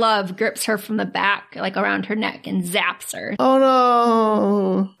a glove grips her from the back, like around her neck, and zaps her. Oh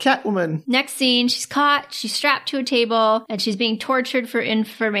no. Catwoman. Next scene, she's caught. She's strapped to a table, and she's being tortured for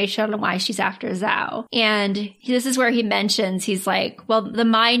information on why she's after Zhao. And this is where he mentions, he's like, well, the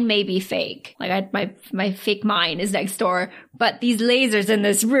mine may be fake. Like my fake mine is next door, but these lasers in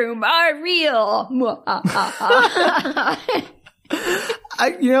this room are real.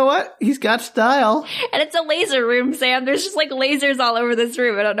 You know what? He's got style. And it's a laser room, Sam. There's just like lasers all over this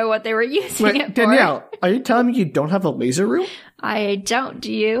room. I don't know what they were using it for. Danielle, are you telling me you don't have a laser room? I don't.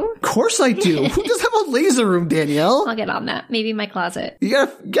 Do you? Of course I do. Who does have a laser room, Danielle? I'll get on that. Maybe my closet. You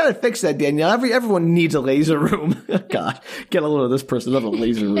gotta fix that, Danielle. Everyone needs a laser room. God, get a load of this person. Doesn't have a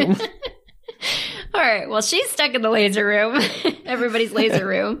laser room. All right. Well, she's stuck in the laser room. Everybody's laser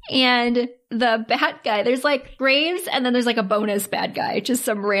room. And the bad guy, there's like Graves, and then there's like a bonus bad guy, just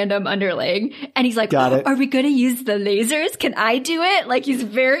some random underling. And he's like, Got it. Are we going to use the lasers? Can I do it? Like, he's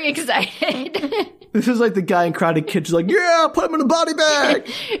very excited. This is like the guy in Karate Kid who's like, yeah, put him in a body bag.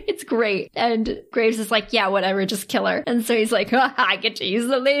 It's great. And Graves is like, yeah, whatever, just kill her. And so he's like, I get to use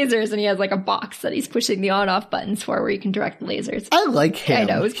the lasers. And he has like a box that he's pushing the on-off buttons for where you can direct the lasers. I like him. I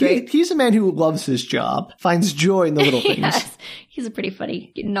know, it's great. He's a man who loves his job, finds joy in the little things. Yes. He's a pretty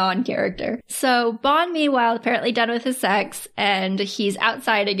funny non-character. So Bond, meanwhile, apparently done with his sex, and he's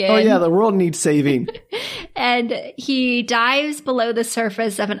outside again. Oh yeah, the world needs saving. And he dives below the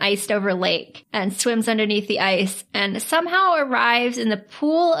surface of an iced-over lake and swims underneath the ice, and somehow arrives in the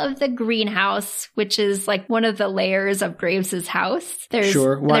pool of the greenhouse, which is like one of the layers of Graves' house.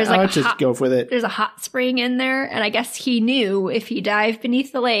 Sure, why not just go with it? There's a hot spring in there, and I guess he knew if he dived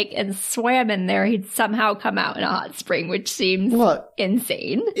beneath the lake and swam in there, he'd somehow come out in a hot spring, which seems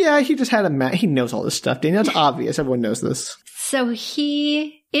insane. Yeah, he just had he knows all this stuff, Daniel. It's obvious. Everyone knows this. So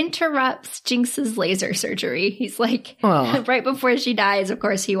he interrupts Jinx's laser surgery. He's like, right before she dies, of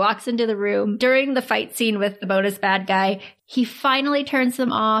course, he walks into the room. During the fight scene with the bonus bad guy, he finally turns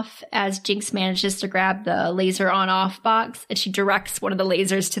them off as Jinx manages to grab the laser on-off box, and she directs one of the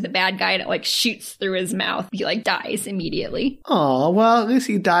lasers to the bad guy, and it like shoots through his mouth. He like dies immediately. Oh, well, at least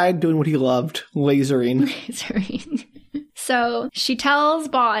he died doing what he loved, lasering. Lasering. So she tells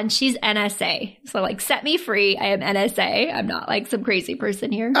Bond she's NSA. So like, set me free. I am NSA. I'm not like some crazy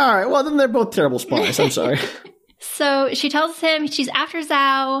person here. All right. Well, then they're both terrible spies. I'm sorry. So she tells him she's after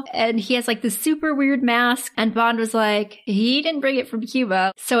Zhao, and he has like this super weird mask. And Bond was like, he didn't bring it from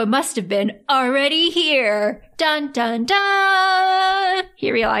Cuba, so it must have been already here. Dun, dun, dun.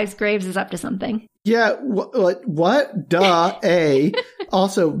 He realized Graves is up to something. Yeah. What? Duh. A.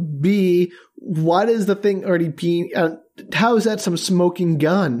 Also, B. What is the thing already being... How is that some smoking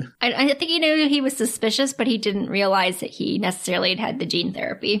gun? I think he knew he was suspicious, but he didn't realize that he necessarily had the gene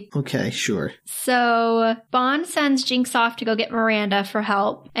therapy. Okay, sure. So Bond sends Jinx off to go get Miranda for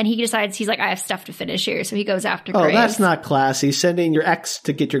help, and he decides, he's like, I have stuff to finish here, so he goes after Graves. Oh, that's not classy. Sending your ex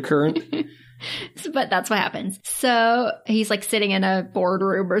to get your current. But that's what happens. So he's like sitting in a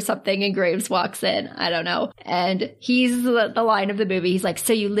boardroom or something, and Graves walks in. I don't know. And he's the line of the movie. He's like,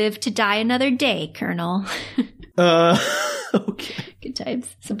 so you live to die another day, Colonel. Okay. Good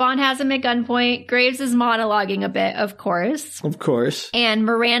times. So Bond has him at gunpoint. Graves is monologuing a bit, of course. Of course. And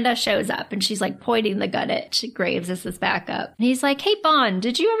Miranda shows up, and she's like pointing the gun at Graves as his backup. And he's like, hey, Bond,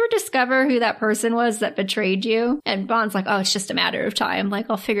 did you ever discover who that person was that betrayed you? And Bond's like, oh, it's just a matter of time. Like,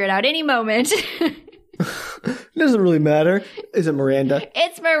 I'll figure it out any moment. It doesn't really matter. Is it Miranda?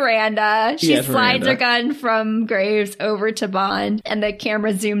 It's Miranda. She Yes, slides Miranda. her gun from Graves over to Bond, and the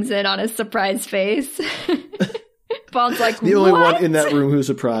camera zooms in on his surprised face. Bond's like, The only what? one in that room who's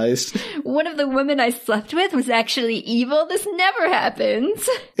surprised. One of the women I slept with was actually evil. This never happens.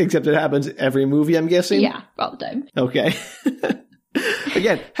 Except it happens every movie, I'm guessing? Yeah, all the time. Okay.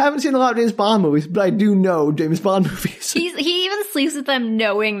 Again, haven't seen a lot of James Bond movies, but I do know James Bond movies. He even sleeps with them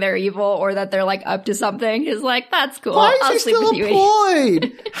knowing they're evil or that they're like up to something. He's like, that's cool. Why I'll is he sleep still with you.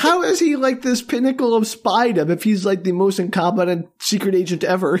 employed? How is he like this pinnacle of spydom if he's like the most incompetent secret agent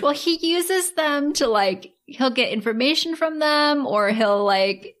ever? Well, he uses them to like, he'll get information from them, or he'll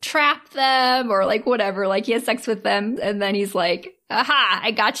like trap them, or like whatever. Like he has sex with them, and then he's like, aha,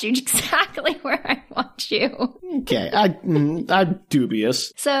 I got you exactly where I want you. Okay, I'm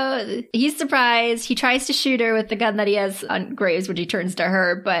dubious. So he's surprised. He tries to shoot her with the gun that he has on Graves when he turns to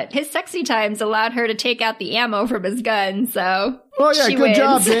her, but his sexy times allowed her to take out the ammo from his gun, so Oh yeah, she good wins.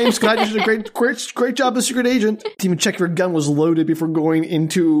 job, James. God, you did a great job as secret agent. Didn't even check if your gun was loaded before going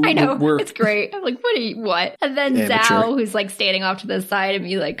into I know, work. it's great. I'm like, what? And then Amateur. Zhao, who's like standing off to the side of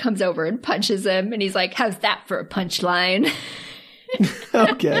me, like comes over and punches him, and he's like, how's that for a punchline?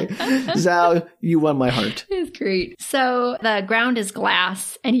 Okay, Zhao, you won my heart. It's great. So the ground is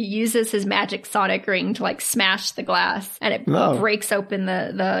glass, and he uses his magic sonic ring to like smash the glass, and it Oh. breaks open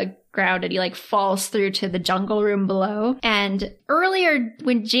the ground, and he like falls through to the jungle room below. And earlier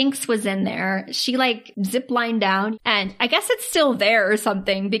when Jinx was in there, she like ziplined down, and I guess it's still there or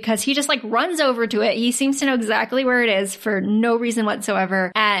something, because he just like runs over to it. He seems to know exactly where it is for no reason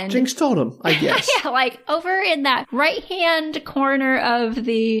whatsoever. And Jinx told him, I guess. yeah, like over in that right hand corner of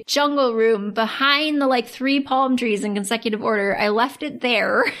the jungle room behind the like 3 palm trees in consecutive order. I left it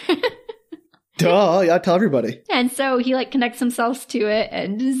there. Duh, yeah, tell everybody. And so he like connects himself to it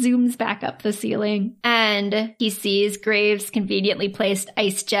and zooms back up the ceiling. And he sees Graves' conveniently placed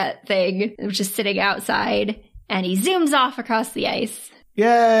ice jet thing, which is sitting outside. And he zooms off across the ice.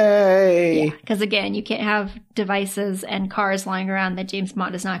 Yay! Because again, you can't have devices and cars lying around that James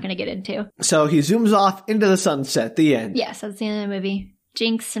Bond is not going to get into. So he zooms off into the sunset, the end. Yes, that's the end of the movie.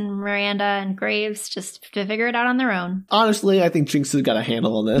 Jinx and Miranda and Graves just to figure it out on their own. Honestly, I think Jinx has got a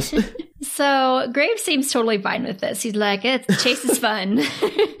handle on this. So Graves seems totally fine with this. He's like, chase is fun.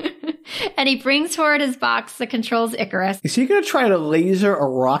 And he brings forward his box that controls Icarus. Is he going to try to laser a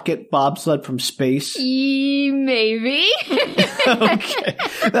rocket bobsled from space? Maybe. Okay.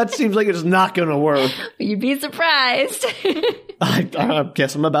 That seems like it's not going to work. You'd be surprised. I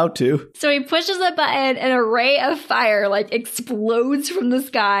guess I'm about to. So he pushes a button and a ray of fire like explodes from the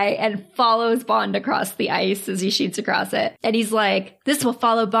sky and follows Bond across the ice as he shoots across it. And he's like, this will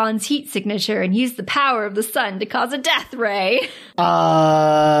follow Bond's heat signature and use the power of the sun to cause a death ray.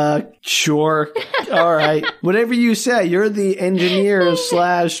 Sure. All right. Whatever you say. You're the engineer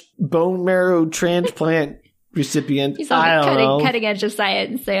 / bone marrow transplant recipient. He's on I don't know. the cutting edge of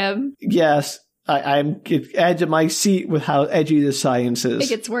science, Sam. Yes. I'm at edge of my seat with how edgy this science It is.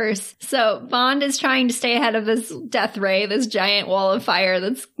 gets worse. So Bond is trying to stay ahead of this death ray, this giant wall of fire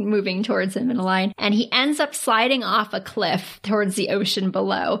that's moving towards him in a line. And he ends up sliding off a cliff towards the ocean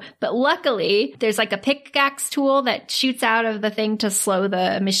below. But luckily, there's like a pickaxe tool that shoots out of the thing to slow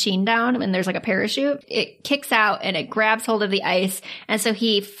the machine down. And there's like a parachute. It kicks out and it grabs hold of the ice. And so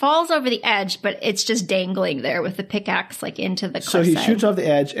he falls over the edge, but it's just dangling there with the pickaxe like into the cliff So he side. shoots off the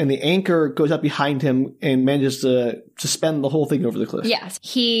edge, and the anchor goes up behind him and manages to suspend the whole thing over the cliff. Yes.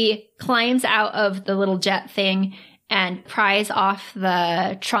 He climbs out of the little jet thing and pries off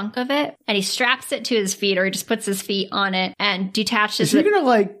the trunk of it, and he straps it to his feet, or he just puts his feet on it and detaches Is he it. going to,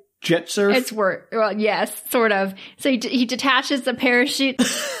 like, jet surf? It's work. Well, yes, sort of. So he detaches the parachute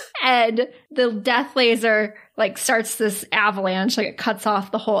And the death laser like starts this avalanche, like it cuts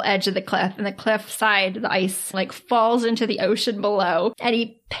off the whole edge of the cliff, and the cliff side, the ice like falls into the ocean below, and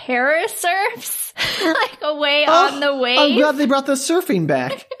he parasurfs like away on the wave. I'm glad they brought the surfing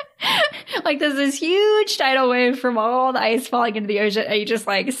back. Like there's this huge tidal wave from all the ice falling into the ocean, and he just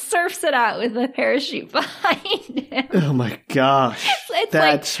like surfs it out with a parachute behind him. Oh my gosh.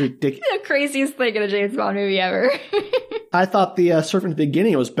 That's like ridiculous. The craziest thing in a James Bond movie ever. I thought the surf in the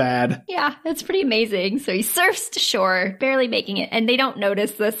beginning was bad. Yeah, that's pretty amazing. So he surfs to shore, barely making it. And they don't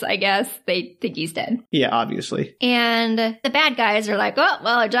notice this, I guess. They think he's dead. Yeah, obviously. And the bad guys are like, oh,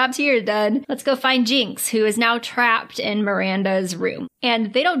 well, our job's here done. Let's go find Jinx, who is now trapped in Miranda's room.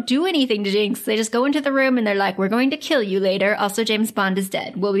 And they don't do anything to Jinx. They just go into the room and they're like, we're going to kill you later. Also, James Bond is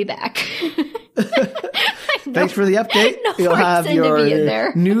dead. We'll be back. Thanks for the update. You'll have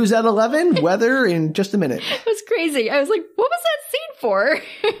your news at 11, weather in just a minute. It was crazy. I was like, what was that scene for?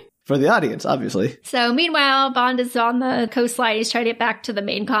 For the audience, obviously. So meanwhile, Bond is on the coastline. He's trying to get back to the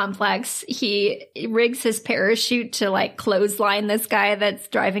main complex. He rigs his parachute to like clothesline this guy that's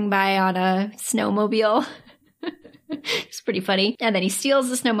driving by on a snowmobile. It's pretty funny. And then he steals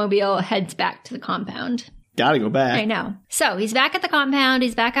the snowmobile, heads back to the compound. Gotta go back. I know. So he's back at the compound.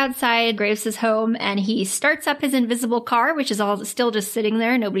 He's back outside Graves' home, and he starts up his invisible car, which is all still just sitting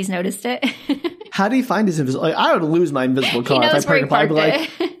there. Nobody's noticed it. How do you find his invisible? Like, I would lose my invisible car if I parked in a parking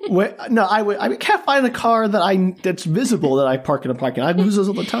lot. No, I can't find a car that's visible that I park in a parking lot. I lose those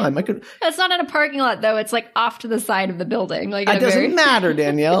all the time. It's not in a parking lot though. It's like off to the side of the building. Like it doesn't matter,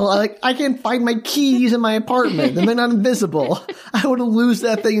 Danielle. I can't find my keys in my apartment, and they're not invisible. I would lose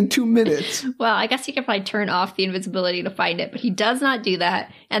that thing in 2 minutes. Well, I guess you could probably turn off the invisibility to find it, but he does not do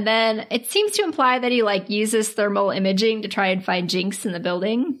that. And then it seems to imply that he like uses thermal imaging to try and find Jinx in the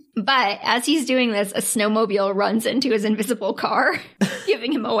building. But as he's doing this, a snowmobile runs into his invisible car,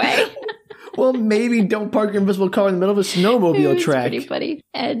 giving him away. Well, maybe don't park your invisible car in the middle of a snowmobile track. Pretty funny.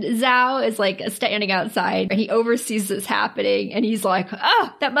 And Zhao is like standing outside, and he oversees this happening, and he's like,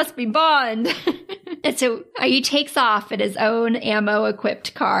 "Oh, that must be Bond." And so he takes off in his own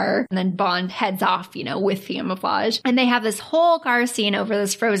ammo-equipped car, and then Bond heads off, with camouflage. And they have this whole car scene over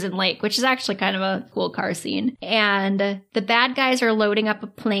this frozen lake, which is actually kind of a cool car scene. And the bad guys are loading up a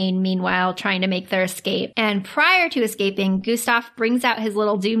plane, meanwhile, trying to make their escape. And prior to escaping, Gustav brings out his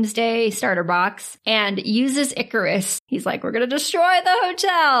little doomsday starter box and uses Icarus. He's like, we're going to destroy the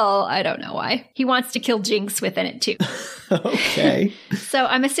hotel. I don't know why. He wants to kill Jinx within it, too. Okay. So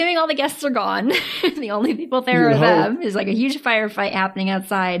I'm assuming all the guests are gone. The only people there are them. There's like a huge firefight happening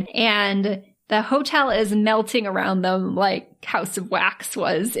outside. And the hotel is melting around them like House of Wax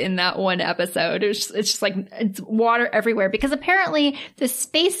was in that one episode. It's just like it's water everywhere because apparently the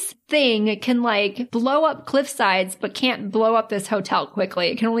space thing can like blow up cliff sides but can't blow up this hotel quickly.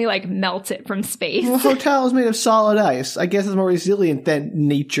 It can only like melt it from space. Well, hotel is made of solid ice. I guess it's more resilient than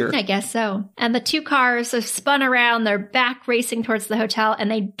nature. I guess so. And the two cars have spun around. They're back racing towards the hotel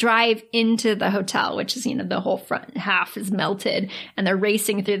and they drive into the hotel, which is, the whole front half is melted and they're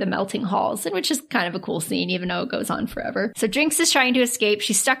racing through the melting halls, which is kind of a cool scene, even though it goes on forever. So Jinx is trying to escape.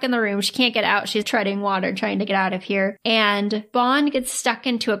 She's stuck in the room. She can't get out. She's treading water, trying to get out of here. And Bond gets stuck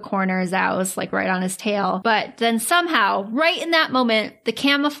into a corner. Zhao's like right on his tail. But then somehow, right in that moment, the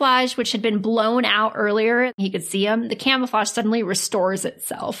camouflage, which had been blown out earlier, he could see him, the camouflage suddenly restores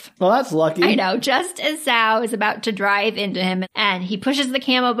itself. Well, that's lucky. I know. Just as Zhao is about to drive into him, and he pushes the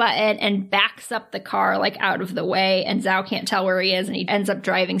camo button and backs up the car like out of the way, and Zhao can't tell where he is, and he ends up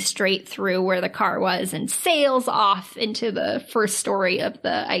driving straight through where the car was and sails off into the first story of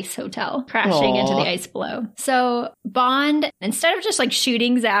the ice hotel, crashing into the ice below. So Bond, instead of just like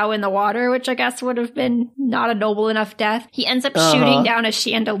shooting Zhao in the water, which I guess would have been not a noble enough death, he ends up shooting down a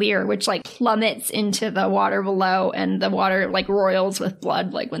chandelier, which like plummets into the water below, and the water like roils with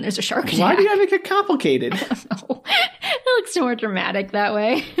blood, like when there's a shark attack. Why do you have to get complicated? I don't know. It looks more dramatic that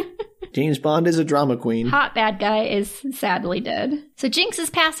way. James Bond is a drama queen. Hot bad guy is sadly dead. So Jinx is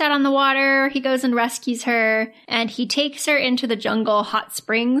passed out on the water. He goes and rescues her, and he takes her into the jungle hot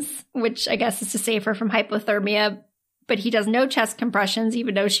springs, which I guess is to save her from hypothermia, but he does no chest compressions,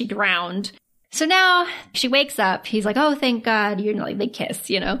 even though she drowned. So now she wakes up. He's like, oh, thank God. They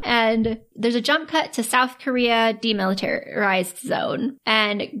kiss, And there's a jump cut to South Korea demilitarized zone.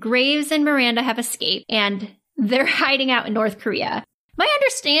 And Graves and Miranda have escaped, and they're hiding out in North Korea. My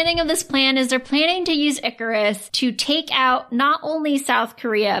understanding of this plan is they're planning to use Icarus to take out not only South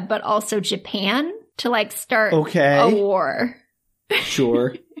Korea, but also Japan to start a war.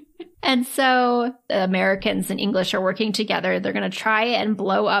 Sure. And so the Americans and English are working together. They're going to try and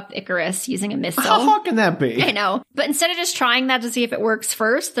blow up Icarus using a missile. How hard can that be? I know. But instead of just trying that to see if it works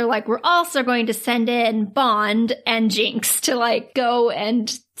first, they're like, we're also going to send in Bond and Jinx to like go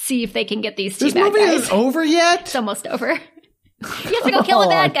and see if they can get these two This bad movie guys. isn't over yet? It's almost over. You have to go kill the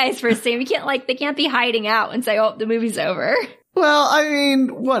bad guys first, Sam. You can't they can't be hiding out and say, oh, the movie's over. Well, I mean,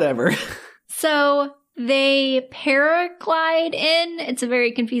 whatever. So they paraglide in. It's a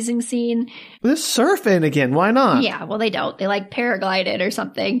very confusing scene. This surfing again, why not? Yeah, well, they don't. They paraglide it or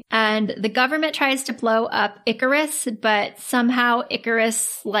something. And the government tries to blow up Icarus, but somehow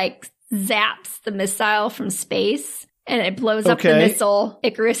Icarus zaps the missile from space and it blows up the missile.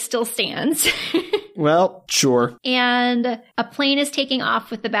 Icarus still stands. Well, sure. And a plane is taking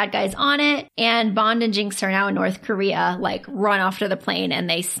off with the bad guys on it, and Bond and Jinx are now in North Korea, run off to the plane, and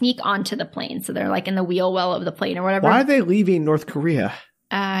they sneak onto the plane. So they're in the wheel well of the plane or whatever. Why are they leaving North Korea?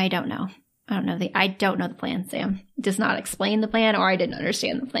 I don't know. I don't know the plan, Sam. It does not explain the plan, or I didn't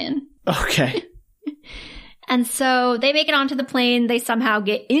understand the plan. Okay. And so they make it onto the plane. They somehow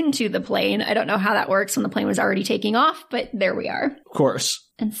get into the plane. I don't know how that works when the plane was already taking off, but there we are. Of course.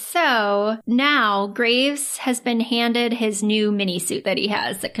 And so now Graves has been handed his new mini suit that he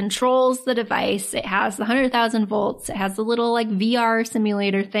has that controls the device. It has the 100,000 volts. It has the little VR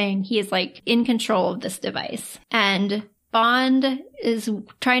simulator thing. He is in control of this device. And Bond is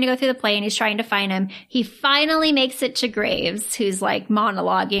trying to go through the plane. He's trying to find him. He finally makes it to Graves, who's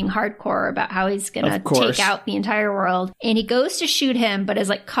monologuing hardcore about how he's going to take out the entire world. And he goes to shoot him, but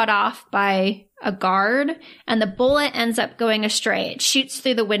is cut off by a guard, and the bullet ends up going astray. It shoots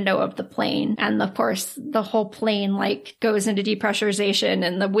through the window of the plane, and of course the whole plane goes into depressurization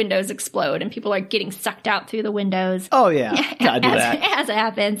and the windows explode and people are getting sucked out through the windows. Oh yeah, gotta do that. As it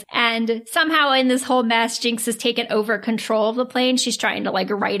happens. And somehow in this whole mess, Jinx has taken over control of the plane. She's trying to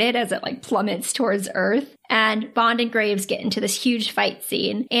right it as it plummets towards Earth. And Bond and Graves get into this huge fight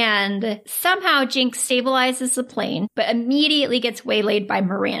scene. And somehow Jinx stabilizes the plane, but immediately gets waylaid by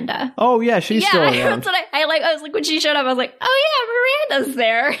Miranda. Oh, yeah, she's still around. That's what I was when she showed up, I was oh yeah, Miranda's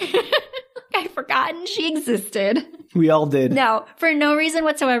there. I'd forgotten she existed. We all did. No, for no reason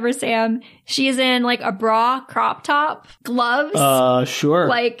whatsoever, Sam. She's in a bra, crop top, gloves. Sure.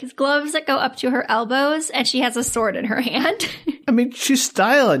 Gloves that go up to her elbows, and she has a sword in her hand. I mean, she's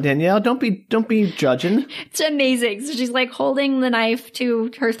styling, Danielle. Don't be judging. It's amazing. So she's holding the knife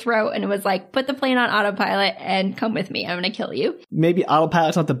to her throat, and it was put the plane on autopilot and come with me. I'm going to kill you. Maybe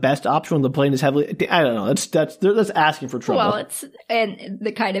autopilot's not the best option when the plane is heavily. I don't know. That's asking for trouble. Well, and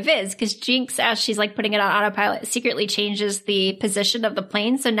the kind of is, because Jinx, as she's putting it on autopilot, secretly changes the position of the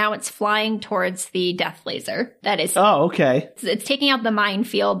plane. So now it's flying towards the death laser. That is. Oh, okay. It's taking out the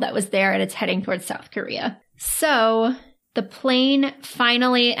minefield that was there, and it's heading towards South Korea. So the plane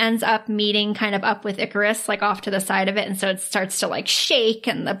finally ends up meeting kind of up with Icarus, off to the side of it. And so it starts to shake,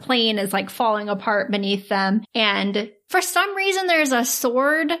 and the plane is falling apart beneath them. And for some reason, there's a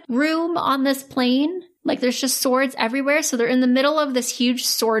sword room on this plane. There's just swords everywhere. So they're in the middle of this huge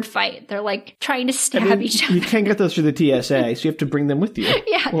sword fight. They're trying to stab each other. You can't get those through the TSA, so you have to bring them with you.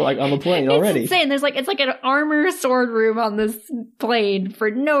 Yeah. Well, on the plane already. It's insane. There's it's an armor sword room on this plane for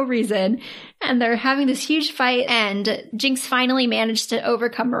no reason. And they're having this huge fight, and Jinx finally managed to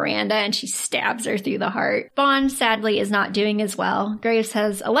overcome Miranda, and she stabs her through the heart. Bond, sadly, is not doing as well. Graves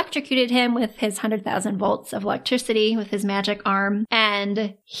has electrocuted him with his 100,000 volts of electricity with his magic arm,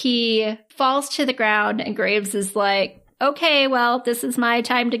 and he falls to the ground, and Graves is okay, well, this is my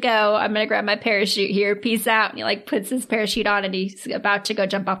time to go. I'm going to grab my parachute here. Peace out. And he puts his parachute on, and he's about to go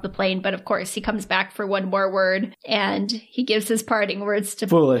jump off the plane. But of course, he comes back for one more word, and he gives his parting words to...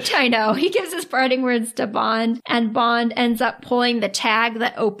 Foolish. I know. He gives his parting words to Bond, and Bond ends up pulling the tag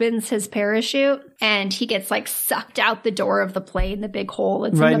that opens his parachute, and he gets sucked out the door of the plane, the big hole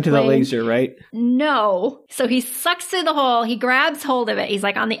that's right in the into plane. the laser, right? No. So he sucks through the hole. He grabs hold of it. He's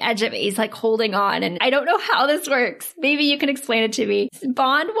on the edge of it. He's holding on. And I don't know how this works. Maybe you can explain it to me.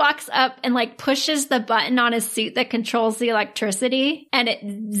 Bond walks up and pushes the button on his suit that controls the electricity, and it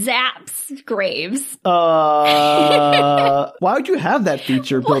zaps Graves. Why would you have that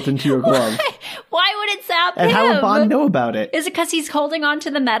feature built into your glove? Why would it zap him? And how would Bond know about it? Is it because he's holding on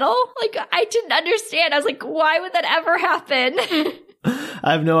to the metal? I didn't understand. I was why would that ever happen?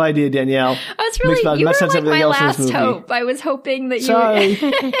 I have no idea, Danielle. I was really, you were my last hope. I was hoping that Sorry.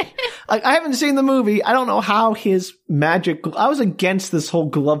 I haven't seen the movie. I don't know how his magic... I was against this whole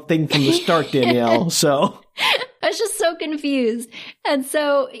glove thing from the start, Danielle, so... I was just so confused. And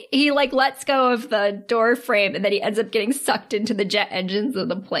so he like lets go of the door frame and then he ends up getting sucked into the jet engines of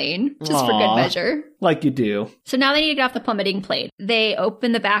the plane, just for good measure. Like you do. So now they need to get off the plummeting plane. They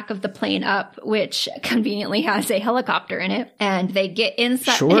open the back of the plane up, which conveniently has a helicopter in it. And they get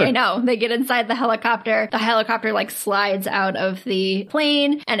inside. Sure. I know. They get inside the helicopter. The helicopter like slides out of the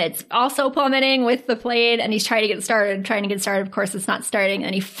plane and it's also plummeting with the plane. And he's trying to get started. Of course, it's not starting.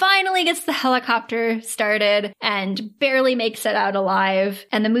 And he finally gets the helicopter started and barely makes it out alive.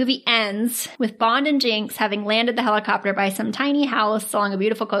 And the movie ends with Bond and Jinx having landed the helicopter by some tiny house along a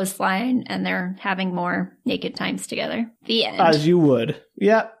beautiful coastline. And they're having more naked times together. The end. As you would.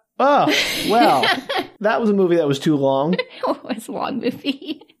 Yeah. Oh, well, that was a movie that was too long. It was a long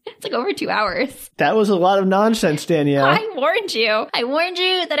movie. It's like over 2 hours. That was a lot of nonsense, Danielle. I warned you. I warned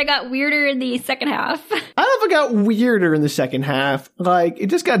you that it got weirder in the second half. I don't know if it got weirder in the second half. Like, it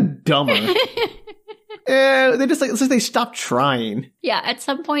just got dumber. It's like they stopped trying. Yeah, at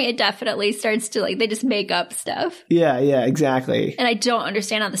some point it definitely starts to like, they just make up stuff. Yeah, exactly. And I don't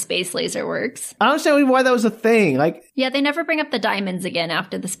understand how the space laser works. I don't understand why that was a thing. Like, yeah, they never bring up the diamonds again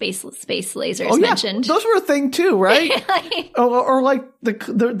after the space laser is mentioned. Those were a thing too, right? or like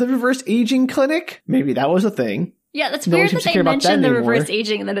the reverse aging clinic. Maybe that was a thing. Yeah, that's weird that they mentioned the reverse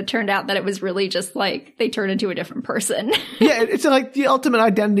aging and then it turned out that it was really just like they turned into a different person. Yeah, it's like the ultimate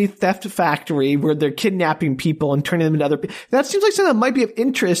identity theft factory where they're kidnapping people and turning them into other people. That seems like something that might be of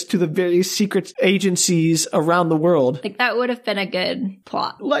interest to the various secret agencies around the world. Like that would have been a good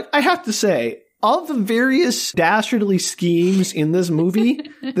plot. Like, I have to say, all the various dastardly schemes in this movie,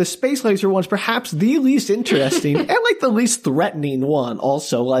 the space laser one's perhaps the least interesting and like the least threatening one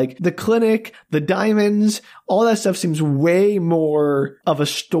also. Like the clinic, the diamonds, all that stuff seems way more of a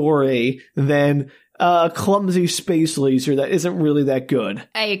story than a clumsy space laser that isn't really that good.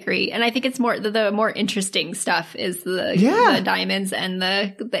 I agree. And I think it's more, the more interesting stuff is the diamonds and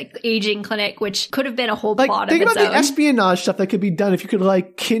the aging clinic, which could have been a whole plot of its own. Think about the espionage stuff that could be done if you could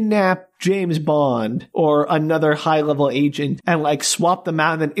like kidnap James Bond or another high-level agent and like swap them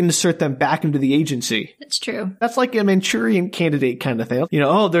out and then insert them back into the agency. That's true. That's like a Manchurian Candidate kind of thing. You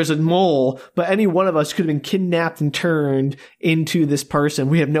know, there's a mole, but any one of us could have been kidnapped and turned into this person.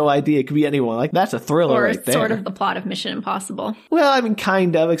 We have no idea. It could be anyone. Like, that's a thriller right there. Or sort of the plot of Mission Impossible. Well, I mean,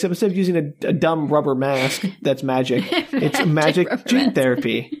 kind of, except instead of using a dumb rubber mask that's magic, it's magic gene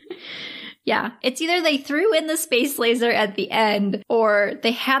therapy. Yeah, it's either they threw in the space laser at the end, or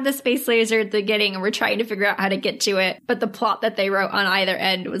they had the space laser at the beginning and were trying to figure out how to get to it, but the plot that they wrote on either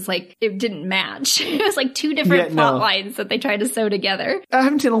end was like, it didn't match. It was like two different plot lines that they tried to sew together. I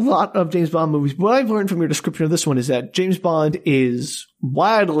haven't seen a lot of James Bond movies. What I've learned from your description of this one is that James Bond is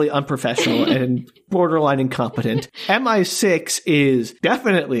wildly unprofessional and borderline incompetent. MI6 is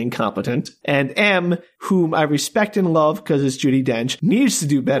definitely incompetent, and M, whom I respect and love because it's Judi Dench, needs to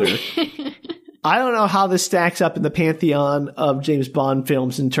do better. I don't know how this stacks up in the pantheon of James Bond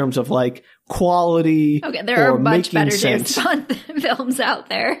films in terms of like quality. Okay, there are much better James Bond films out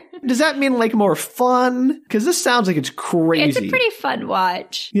there. Does that mean like more fun? Because this sounds like it's crazy. It's a pretty fun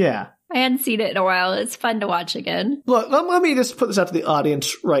watch. Yeah. I hadn't seen it in a while. It's fun to watch again. Look, let me just put this out to the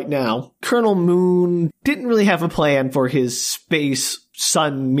audience right now. Colonel Moon didn't really have a plan for his space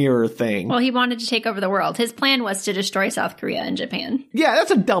sun mirror thing. Well, he wanted to take over the world. His plan was to destroy South Korea and Japan. Yeah, that's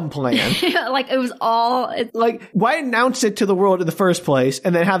a dumb plan. Like, it was all... Like, why announce it to the world in the first place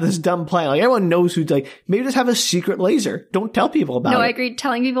and then have this dumb plan? Like, everyone knows who's like, maybe just have a secret laser. Don't tell people about it. No, I agree.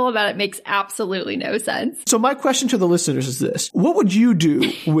 Telling people about it makes absolutely no sense. So my question to the listeners is this. What would you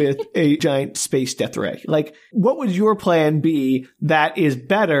do with a giant space death ray? Like, what would your plan be that is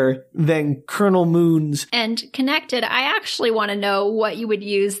better than Colonel Moon's? And connected, I actually want to know what you would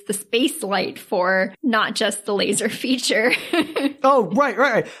use the space light for, not just the laser feature. Oh,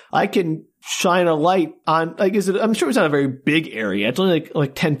 right. I can shine a light on, like, I'm sure it's not a very big area. It's only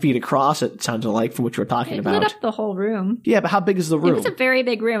like 10 feet across, it sounds like, from what you were talking about. It lit up the whole room. Yeah, but how big is the room? It was a very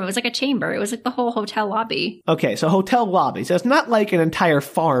big room. It was like a chamber. It was like the whole hotel lobby. Okay, so hotel lobby. So it's not like an entire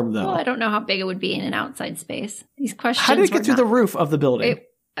farm, though. Well, I don't know how big it would be in an outstside space. These questions How did it get through the roof of the building?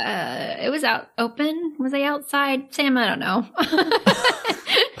 It was out open. Was they outside? Sam, I don't know.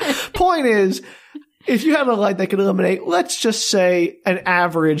 Point is, if you had a light that could illuminate, let's just say, an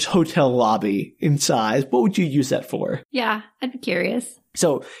average hotel lobby in size, what would you use that for? Yeah, I'd be curious.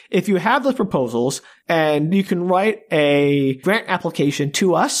 So if you have those proposals and you can write a grant application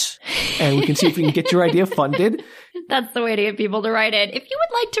to us and we can see if we can get your idea funded. That's the way to get people to write it. If you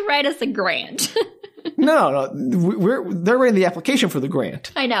would like to write us a grant. No, they're writing the application for the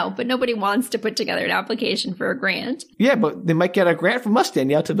grant. I know, but nobody wants to put together an application for a grant. Yeah, but they might get a grant from us,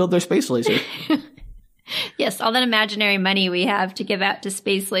 Danielle, to build their space laser. Yes, all that imaginary money we have to give out to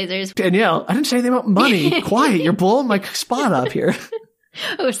space lasers. Danielle, I didn't say anything about money. Quiet, you're blowing my spot up here.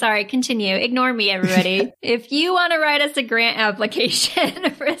 Oh, sorry. Continue. Ignore me, everybody. If you want to write us a grant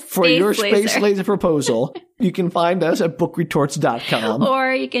application for your space laser proposal, you can find us at bookretorts.com.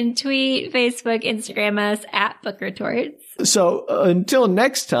 Or you can tweet, Facebook, Instagram us at bookretorts. So until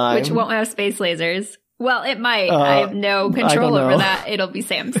next time. Which won't have space lasers. Well, it might. I have no control over that. It'll be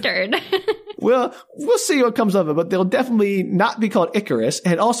Sam's turn. Well, we'll see what comes of it, but they'll definitely not be called Icarus.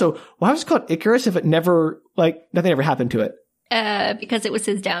 And also, why was it called Icarus if it never, nothing ever happened to it? Because it was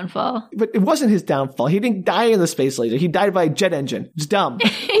his downfall. But it wasn't his downfall. He didn't die in the space laser. He died by a jet engine. It's dumb.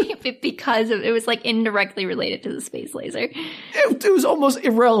 Because it was indirectly related to the space laser. It was almost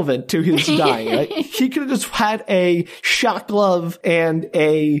irrelevant to his dying. Right? He could have just had a shock glove and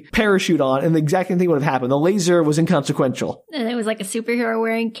a parachute on, and the exact same thing would have happened. The laser was inconsequential. And it was like a superhero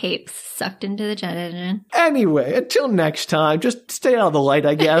wearing capes sucked into the jet engine. Anyway, until next time, just stay out of the light,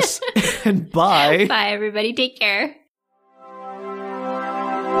 I guess. And bye. Bye, everybody. Take care.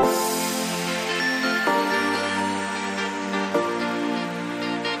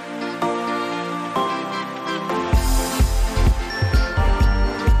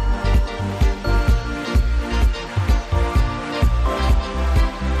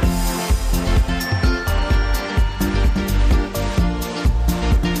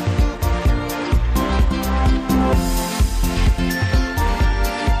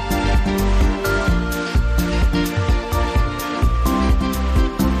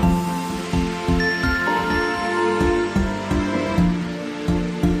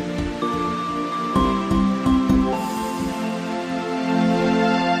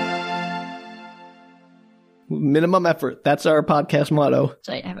 Minimum effort. That's our podcast motto.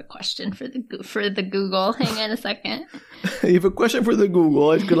 So I have a question for the Google. Hang on a second. You have a question for the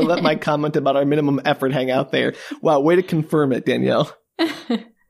Google. I was going to let my comment about our minimum effort hang out there. Wow, way to confirm it, Danielle.